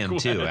 I am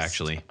too, Quest.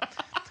 actually.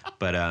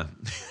 But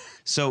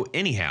so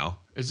anyhow,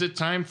 Is it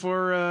time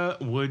for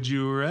Would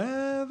You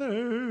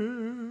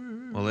Rather?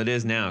 well, it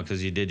is now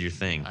because you did your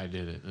thing. I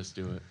did it. Let's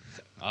do it.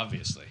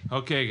 Obviously.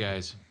 Okay,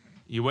 guys.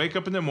 You wake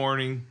up in the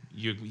morning.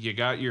 You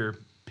got your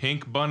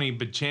pink bunny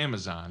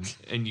pajamas on,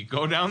 and you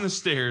go down the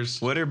stairs.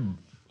 What are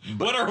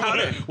What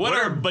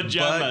are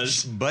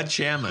pajamas?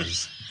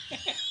 Pajamas.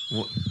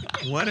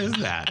 What is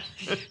that?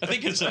 I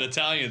think it's an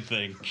Italian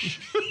thing.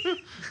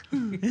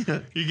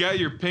 You got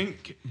your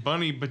pink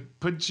bunny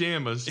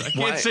pajamas. I can't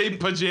Why- say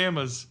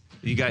pajamas.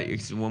 You got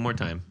one more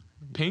time.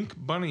 Pink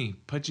bunny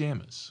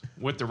pajamas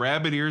with the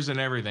rabbit ears and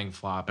everything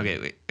flopping. Okay,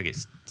 wait. Okay,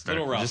 start.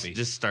 Little Ralphie.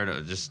 Just start.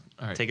 Just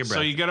All right. take a breath.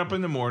 So you get up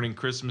in the morning,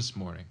 Christmas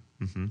morning,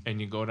 and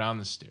you go down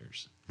the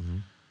stairs.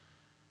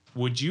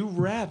 Would you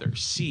rather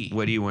see?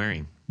 What are you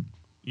wearing?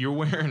 You're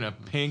wearing a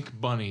pink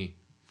bunny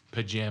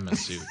pajama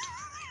suit,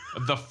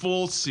 the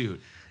full suit,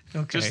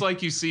 just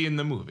like you see in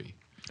the movie.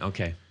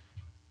 Okay.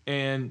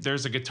 And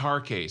there's a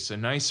guitar case, a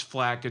nice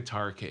flat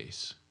guitar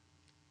case,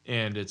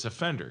 and it's a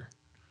Fender.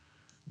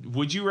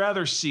 Would you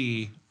rather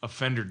see a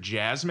Fender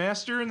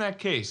Jazzmaster in that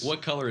case?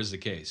 What color is the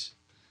case?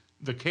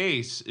 The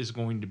case is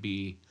going to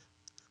be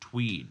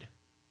tweed,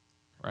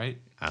 right?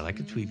 I like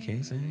a tweed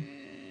case.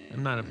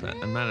 I'm not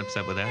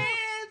upset with that.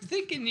 I'm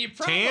thinking you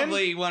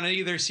probably want to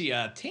either see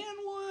a tan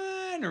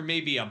one or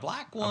maybe a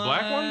black one. A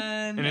black one?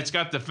 And it's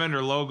got the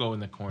Fender logo in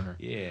the corner.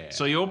 Yeah.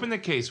 So you open the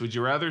case. Would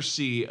you rather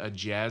see a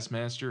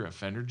Jazzmaster, a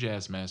Fender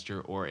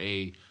Jazzmaster, or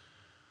a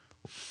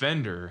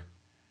Fender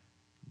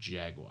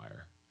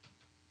Jaguar?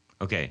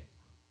 Okay.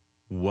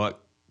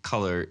 What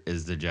color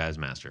is the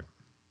Jazzmaster?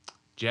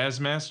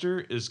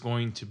 Jazzmaster is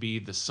going to be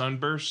the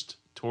Sunburst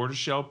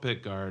tortoiseshell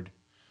pickguard,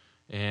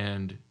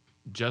 and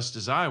just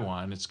as I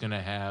want, it's going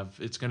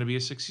to be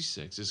a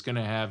 66. It's going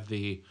to have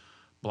the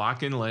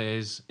block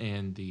inlays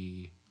and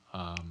the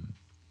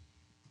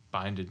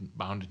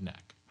bounded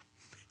neck.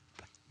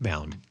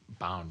 Bound.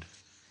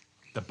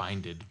 The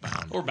bounded.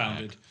 Or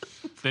bounded.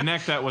 The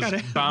neck that was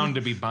bound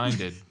to be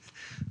binded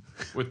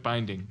with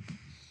binding.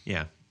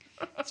 Yeah.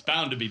 It's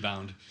bound to be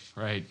bound.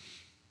 Right.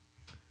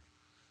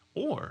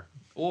 Or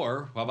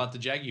Or how about the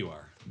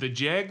Jaguar? the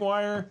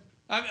Jaguar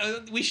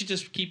We should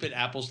just keep it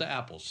apples to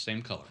apples.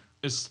 Same color.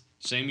 is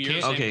Same year,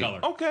 Okay. same color.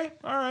 okay.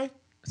 All right.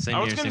 Same I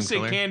was year, gonna same say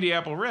color? candy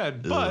apple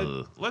red, but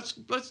Ugh. let's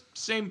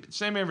same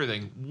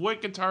everything.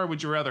 What guitar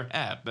would you rather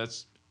have?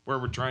 That's where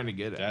we're trying to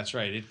get at. That's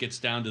right. It gets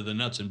down to the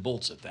nuts and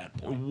bolts at that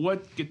point.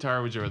 What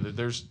guitar would you rather?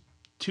 There's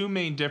two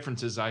main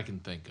differences I can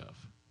think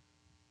of.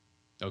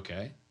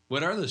 Okay.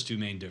 What are those two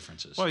main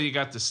differences? Well, you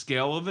got the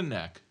scale of the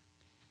neck.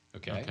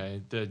 okay.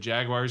 Okay. The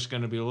Jaguar's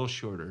going to be a little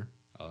shorter,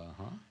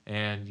 Uh-huh.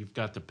 and you've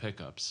got the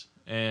pickups.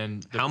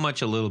 And How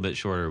much a little bit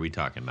shorter are we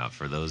talking about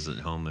for those at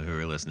home who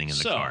are listening in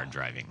the So- car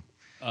driving?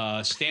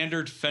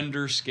 Standard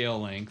Fender scale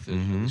length,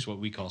 Mm-hmm. is what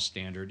we call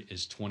standard,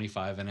 is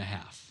 25 and a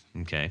half.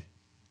 Okay.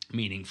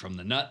 Meaning from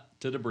the nut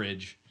to the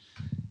bridge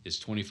is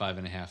 25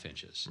 and a half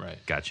inches. right.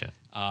 Gotcha.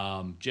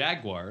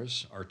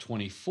 Jaguars are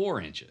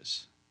 24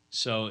 inches.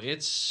 So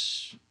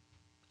it's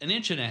an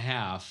inch and a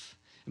half.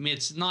 I mean,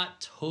 it's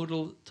not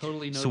totally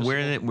So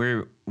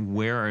noticeable.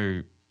 where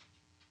are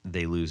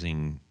they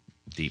losing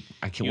deep?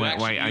 I can't. You Why,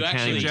 actually- I you can't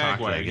actually- even talk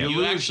Jaguar, like you it. You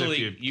lose if actually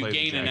you play the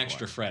gain an Jaguar.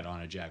 extra fret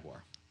on a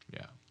Jaguar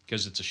Yeah.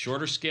 because it's a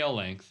shorter scale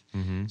length,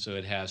 Mm-hmm. so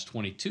it has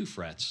 22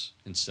 frets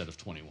instead of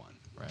 21.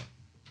 Right.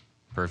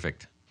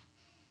 Perfect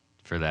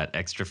for that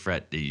extra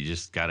fret that you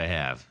just got to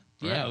have.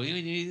 Yeah,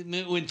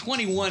 when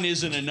 21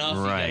 isn't enough,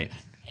 Right.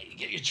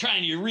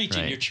 you're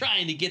reaching, Right. you're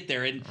trying to get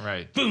there, and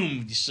Right. boom,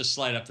 you just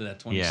slide up to that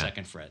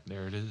 22nd fret.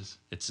 There it is.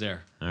 It's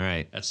there. All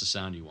right. That's the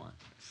sound you want.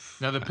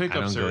 Now the I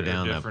pickups don't go are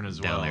down different as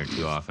well. there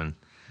too often.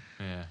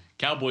 Yeah.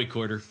 Cowboy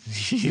quarter.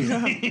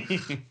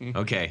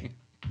 Okay.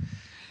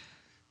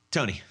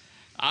 Tony.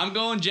 I'm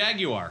going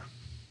Jaguar.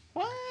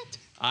 What?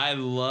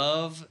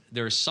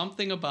 There's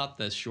something about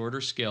the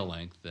shorter scale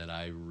length that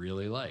I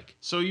really like.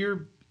 So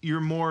you're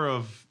more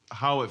of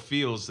how it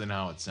feels than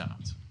how it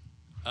sounds.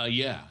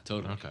 Yeah,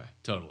 totally. Okay.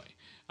 Totally.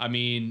 I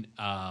mean,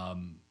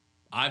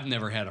 I've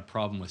never had a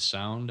problem with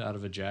sound out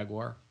of a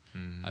Jaguar.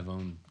 I've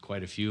owned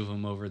quite a few of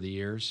them over the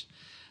years.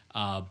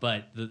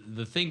 But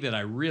the thing that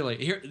I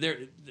really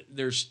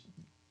there's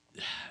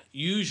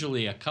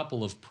usually a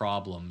couple of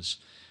problems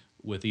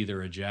with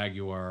either a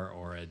Jaguar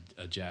or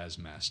a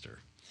Jazzmaster.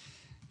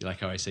 You like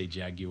how I say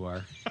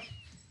Jaguar?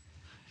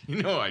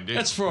 You know I did.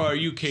 That's for our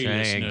UK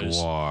listeners.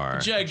 Jaguar.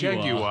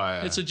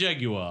 Jaguar. It's a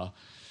Jaguar.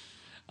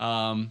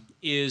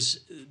 Is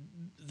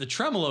the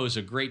tremolo is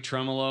a great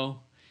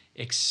tremolo,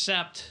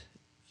 except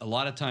a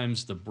lot of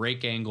times the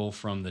break angle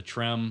from the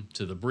trem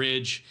to the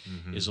bridge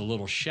is a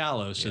little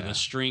shallow, so the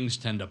strings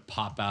tend to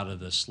pop out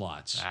of the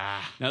slots.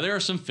 Now, there are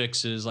some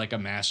fixes like a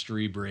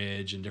mastery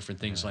bridge and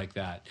different things like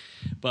that.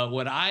 But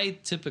what I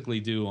typically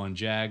do on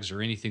Jags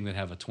or anything that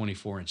have a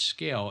 24-inch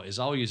scale is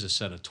I'll use a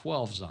set of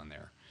 12s on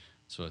there.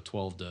 So a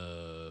 12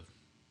 to,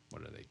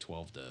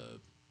 12 to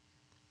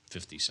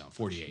 50 sound,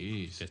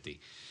 48, 50.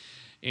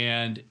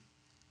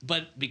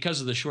 But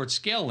because of the short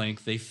scale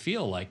length, they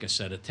feel like a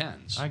set of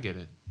 10s. I get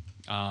it.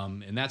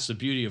 And that's the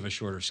beauty of a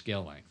shorter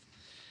scale length.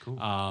 Cool.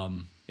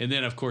 And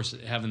then, of course,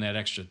 having that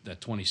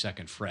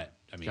 20-second fret.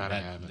 I mean, Gotta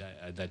have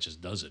it. that just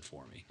does it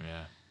for me.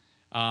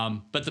 Yeah.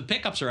 But the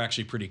pickups are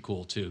actually pretty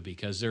cool too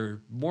because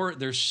they're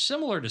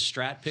similar to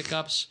Strat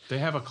pickups, They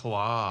have a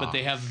claw. but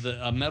they have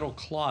a metal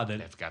claw that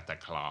They've got the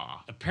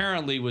claw.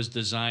 apparently was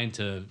designed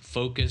to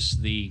focus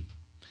the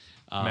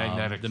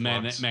Magnetic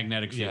flux.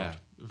 magnetic field. Yeah.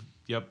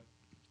 Yep.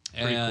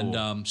 Pretty And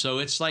cool. so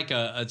it's like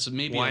it's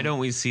maybe Why don't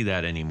we see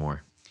that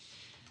anymore?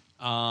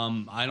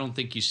 I don't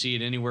think you see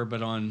it anywhere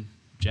but on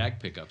Jag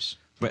pickups.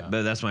 But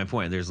that's my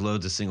point. There's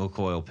loads of single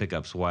coil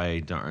pickups.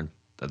 Why aren't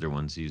other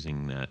ones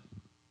using that?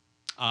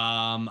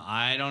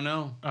 I don't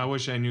know. I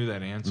wish I knew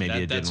that answer.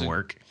 Maybe it that's didn't a-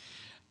 work,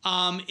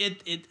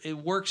 It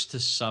works to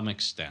some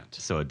extent.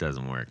 so it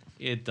doesn't work.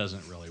 It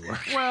doesn't really work.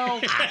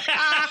 Well,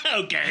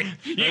 Okay,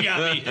 you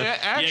got me.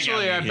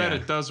 actually, I me. bet Yeah.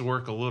 it does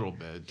work a little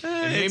bit.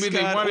 And it's maybe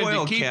they got wanted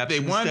oil to keep. caps They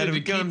wanted instead of to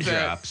keep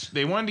gumdrops. that.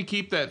 They wanted to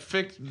keep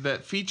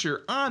that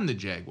feature on the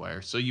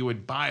Jaguar, so you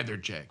would buy their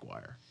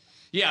Jaguar.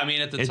 Yeah, I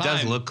mean at the It time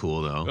does look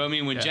cool though. I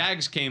mean, when Yeah.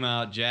 Jags came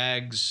out,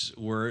 Jags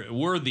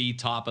were the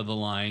top of the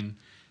line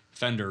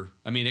Fender.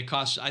 I mean,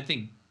 I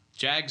think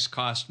Jags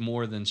cost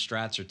more than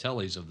Strats or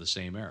Tellys of the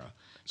same era.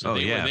 So Oh,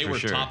 they yeah, were for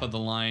sure. top of the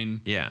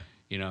line. Yeah.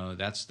 You know,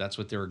 that's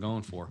what they were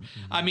going for.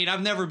 I mean,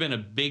 I've never been a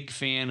big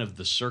fan of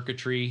the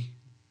circuitry.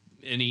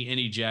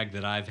 Any Jag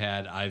that I've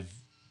had, I've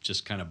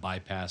just kind of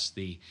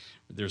bypassed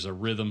there's a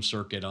rhythm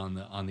circuit on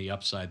the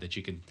upside that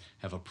you can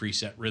have a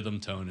preset rhythm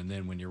tone, and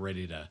then when you're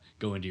ready to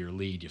go into your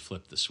lead, you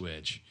flip the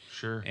switch.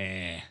 Sure.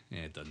 It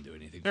doesn't do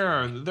anything. There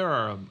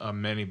are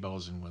many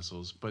bells and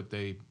whistles, but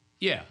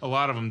Yeah. a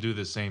lot of them do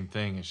the same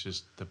thing. It's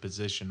just the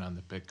position on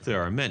the pickup.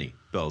 There are many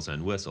bells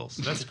and whistles.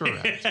 That's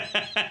correct.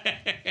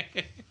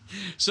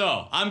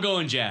 So I'm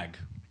going Jag.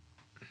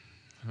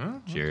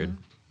 Jared.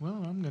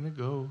 Well, I'm gonna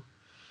go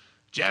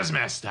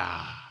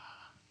Jazzmaster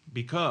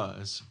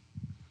because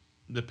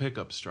the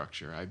pickup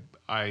structure.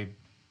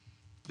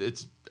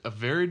 It's a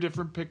very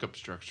different pickup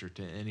structure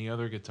to any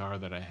other guitar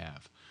that I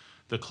have.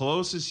 The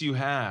closest you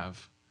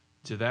have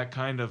to that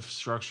kind of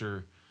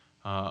structure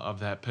of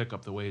that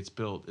pickup, the way it's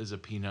built, is a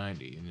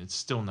P90, and it's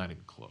still not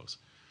even close.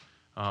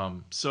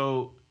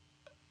 So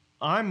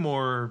I'm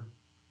more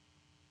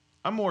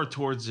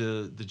towards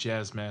the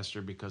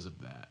Jazzmaster because of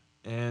that,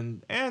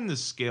 and the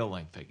scale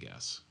length, I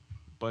guess.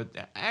 But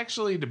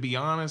actually, to be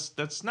honest,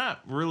 that's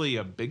not really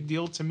a big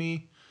deal to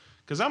me,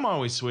 because I'm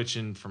always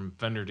switching from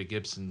Fender to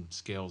Gibson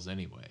scales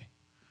anyway.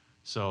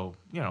 So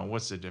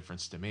what's the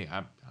difference to me?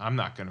 I'm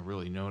not going to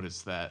really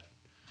notice that.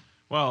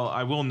 Well,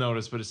 I will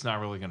notice, but it's not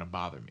really going to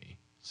bother me.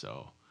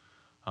 So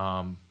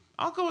I'll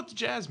go with the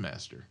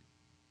Jazzmaster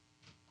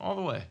all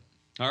the way.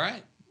 All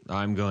right.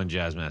 I'm going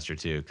Jazzmaster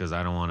too because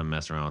I don't want to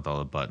mess around with all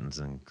the buttons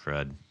and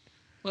crud.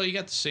 Well, you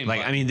got the same. Like,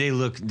 button. I mean, they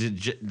look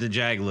the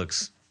Jag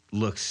looks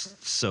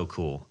so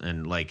cool,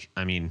 and like,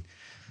 I mean,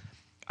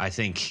 I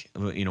think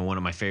one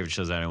of my favorite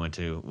shows that I went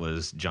to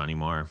was Johnny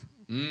Marr,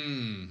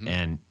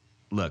 and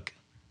look,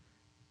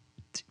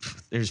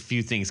 there's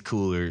few things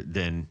cooler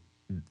than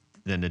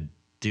a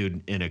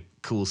dude in a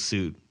cool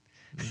suit,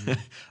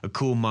 a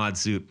cool mod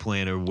suit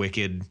playing a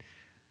wicked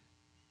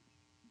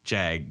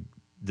Jag.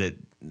 That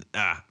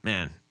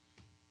man,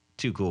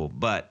 too cool.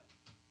 But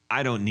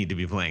I don't need to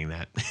be playing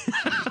that.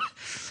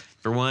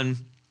 For one,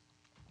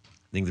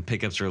 I think the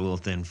pickups are a little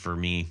thin for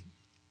me,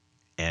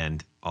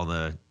 and all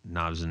the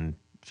knobs and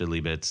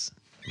fiddly bits.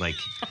 Like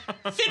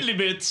fiddly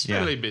bits.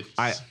 yeah, Fiddly bits.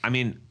 I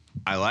mean,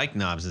 I like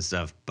knobs and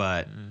stuff,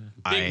 but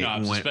Big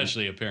knobs, went-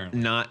 especially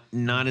apparently.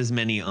 not as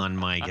many on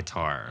my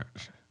guitar.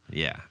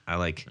 Yeah, I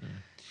like.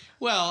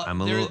 Well,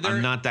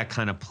 I'm not that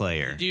kind of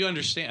player. Do you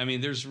understand? I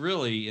mean, there's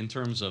really, in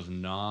terms of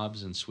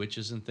knobs and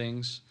switches and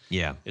things,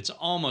 Yeah. it's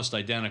almost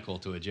identical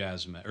to a a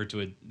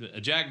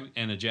Jag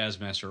and a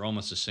Jazzmaster are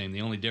almost the same.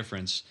 The only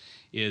difference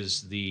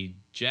is the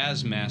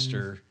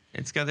Jazzmaster.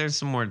 There's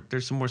some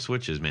more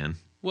switches, man.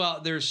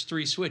 Well, there's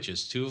 3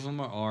 switches. 2 of them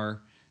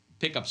are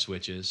pickup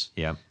switches.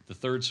 Yeah. The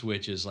third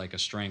switch is like a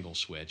strangle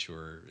switch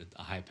or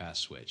a high pass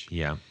switch.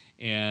 Yeah.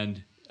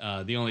 And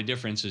the only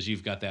difference is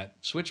you've got that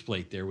switch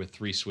plate there with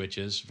 3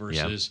 switches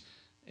versus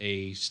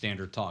a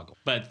standard toggle.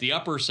 But the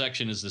upper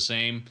section is the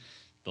same.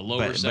 The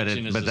lower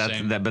section is the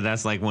same. But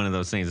that's like one of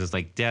those things. It's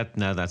like,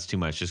 no, that's too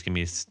much. Just give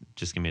me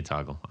a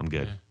toggle. I'm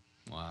good.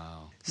 Yeah.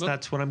 Wow. So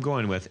that's what I'm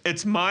going with.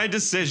 It's my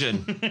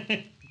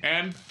decision.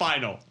 And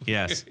final.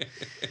 Yes.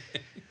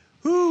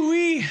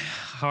 Woo-wee.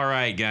 All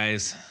right,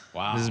 guys.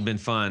 Wow. This has been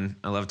fun.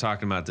 I love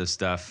talking about this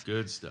stuff.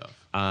 Good stuff.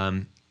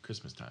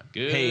 Christmas time.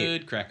 Good Hey.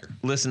 cracker.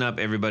 Listen up,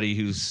 everybody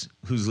who's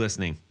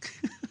listening.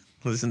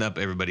 Listen up,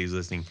 everybody who's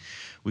listening.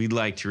 We'd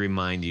like to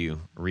remind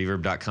you,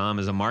 Reverb.com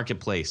is a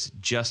marketplace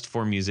just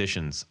for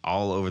musicians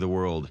all over the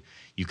world.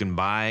 You can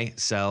buy,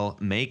 sell,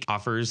 make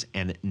offers,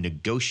 and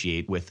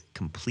negotiate with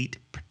complete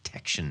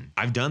protection.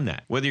 I've done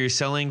that. Whether you're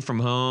selling from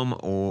home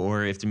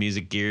or if the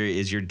music gear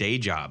is your day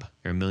job,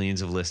 there are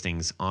millions of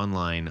listings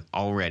online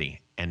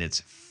already, and it's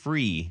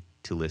free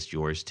to list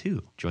yours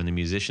too. Join the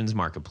musicians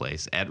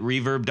marketplace at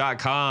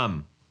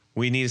Reverb.com.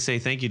 We need to say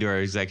thank you to our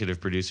executive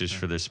producers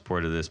for their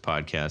support of this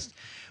podcast.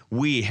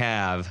 We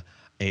have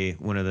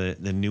one of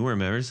the newer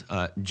members,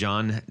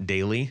 John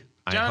Daly.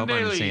 I hope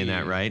I'm saying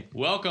that right.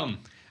 Welcome.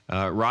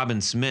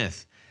 Robin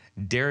Smith,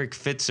 Derek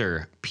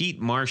Fitzer,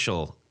 Pete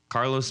Marshall,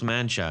 Carlos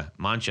Mancha,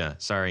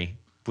 sorry.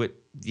 But,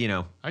 I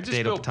just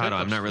potato, built potato,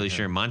 I'm pickups not for really him.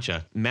 sure.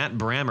 Mancha, Matt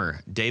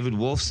Brammer, David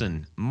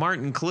Wolfson,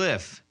 Martin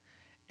Cliff,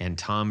 and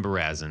Tom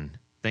Barazin.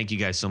 Thank you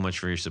guys so much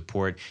for your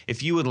support.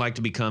 If you would like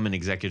to become an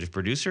executive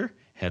producer,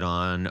 head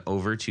on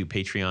over to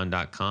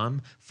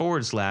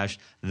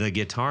patreon.com/The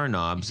Guitar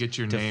Knobs You get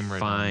your to name right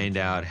find on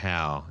the out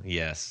how.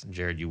 Yes,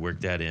 Jared, you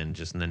worked that in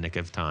just in the nick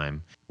of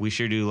time. We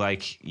sure do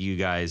like you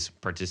guys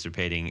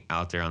participating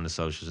out there on the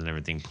socials and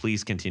everything.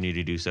 Please continue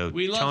to do so.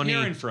 We love Tony,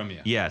 hearing from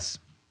you. Yes,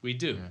 We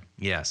do.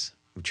 yes,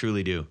 we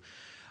truly do.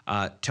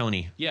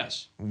 Tony,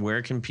 Yes.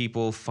 where can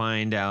people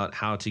find out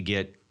how to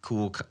get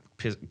cool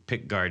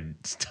pick guard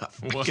stuff?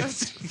 What?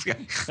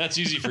 That's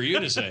easy for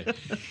you to say.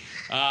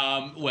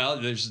 Well,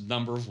 there's a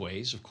number of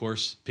ways. Of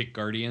course,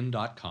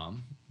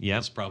 pickguardian.com. Yep.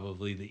 That's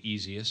probably the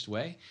easiest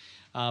way.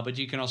 But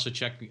you can also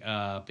check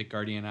Pick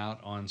Guardian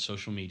out on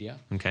social media.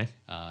 Okay.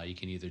 You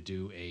can either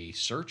do a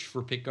search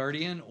for Pick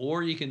Guardian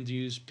or you can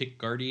use Pick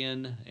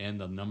Guardian and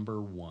the number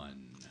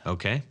 1.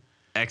 Okay.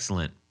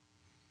 Excellent.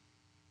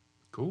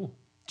 Cool.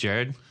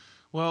 Jared?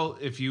 Well,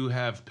 if you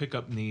have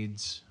pickup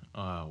needs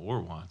or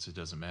wants, it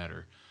doesn't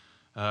matter.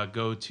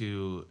 Go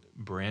to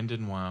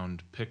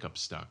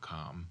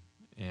BrandonWoundPickups.com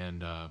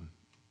and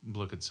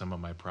look at some of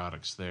my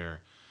products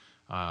there.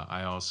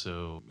 I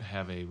also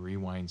have a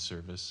rewind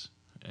service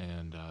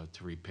and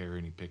to repair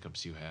any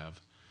pickups you have.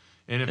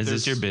 And Is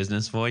this your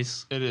business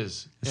voice? It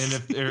is.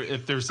 And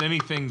if there's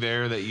anything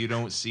there that you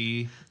don't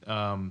see,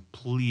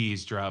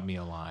 please drop me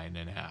a line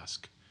and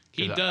ask.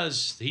 He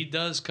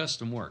does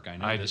custom work. I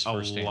know I this a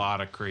firsthand.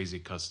 lot of crazy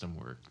custom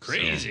work.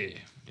 Crazy.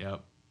 So,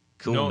 yep.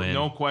 Cool, man.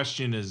 No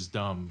question is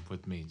dumb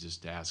with me.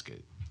 Just ask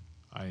it.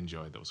 I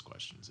enjoy those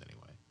questions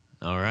anyway.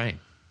 All right.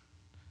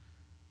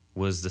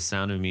 Was The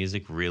Sound of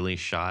Music really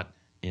shot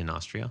in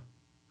Austria?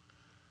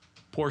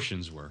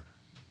 Portions were.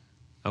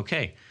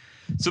 Okay.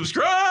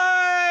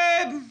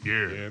 Subscribe!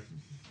 Yeah.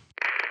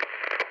 I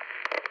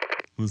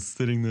was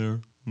sitting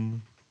there.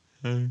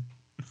 Hey.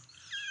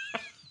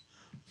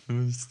 I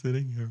was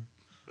sitting here.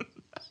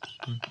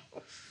 I'm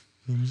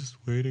just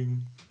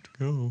waiting to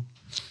go.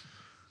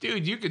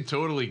 Dude, you could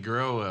totally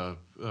grow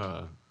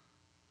a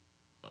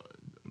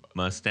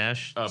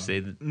Mustache?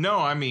 Say the, no,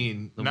 I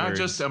mean the not words.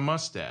 just a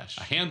mustache.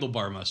 A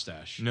handlebar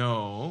mustache.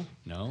 No,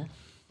 No?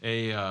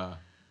 a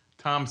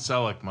Tom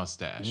Selleck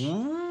mustache.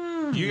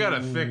 You got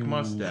a thick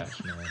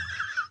mustache, man.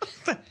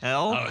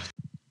 hell?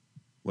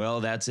 Well,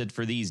 that's it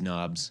for these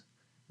knobs.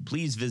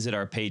 Please visit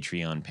our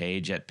Patreon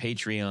page at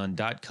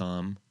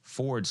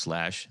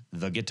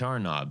patreon.com/The Guitar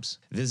Knobs.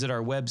 Visit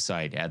our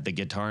website at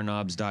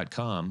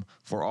theguitarknobs.com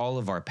for all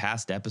of our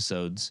past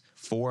episodes,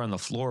 4 on the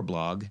Floor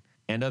blog,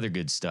 and other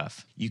good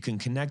stuff. You can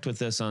connect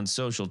with us on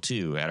social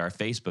too at our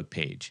Facebook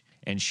page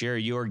and share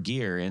your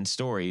gear and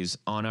stories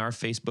on our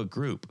Facebook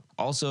group.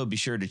 Also, be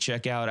sure to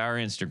check out our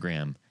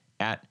Instagram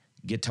at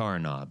Guitar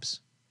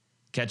Knobs.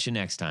 Catch you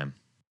next time.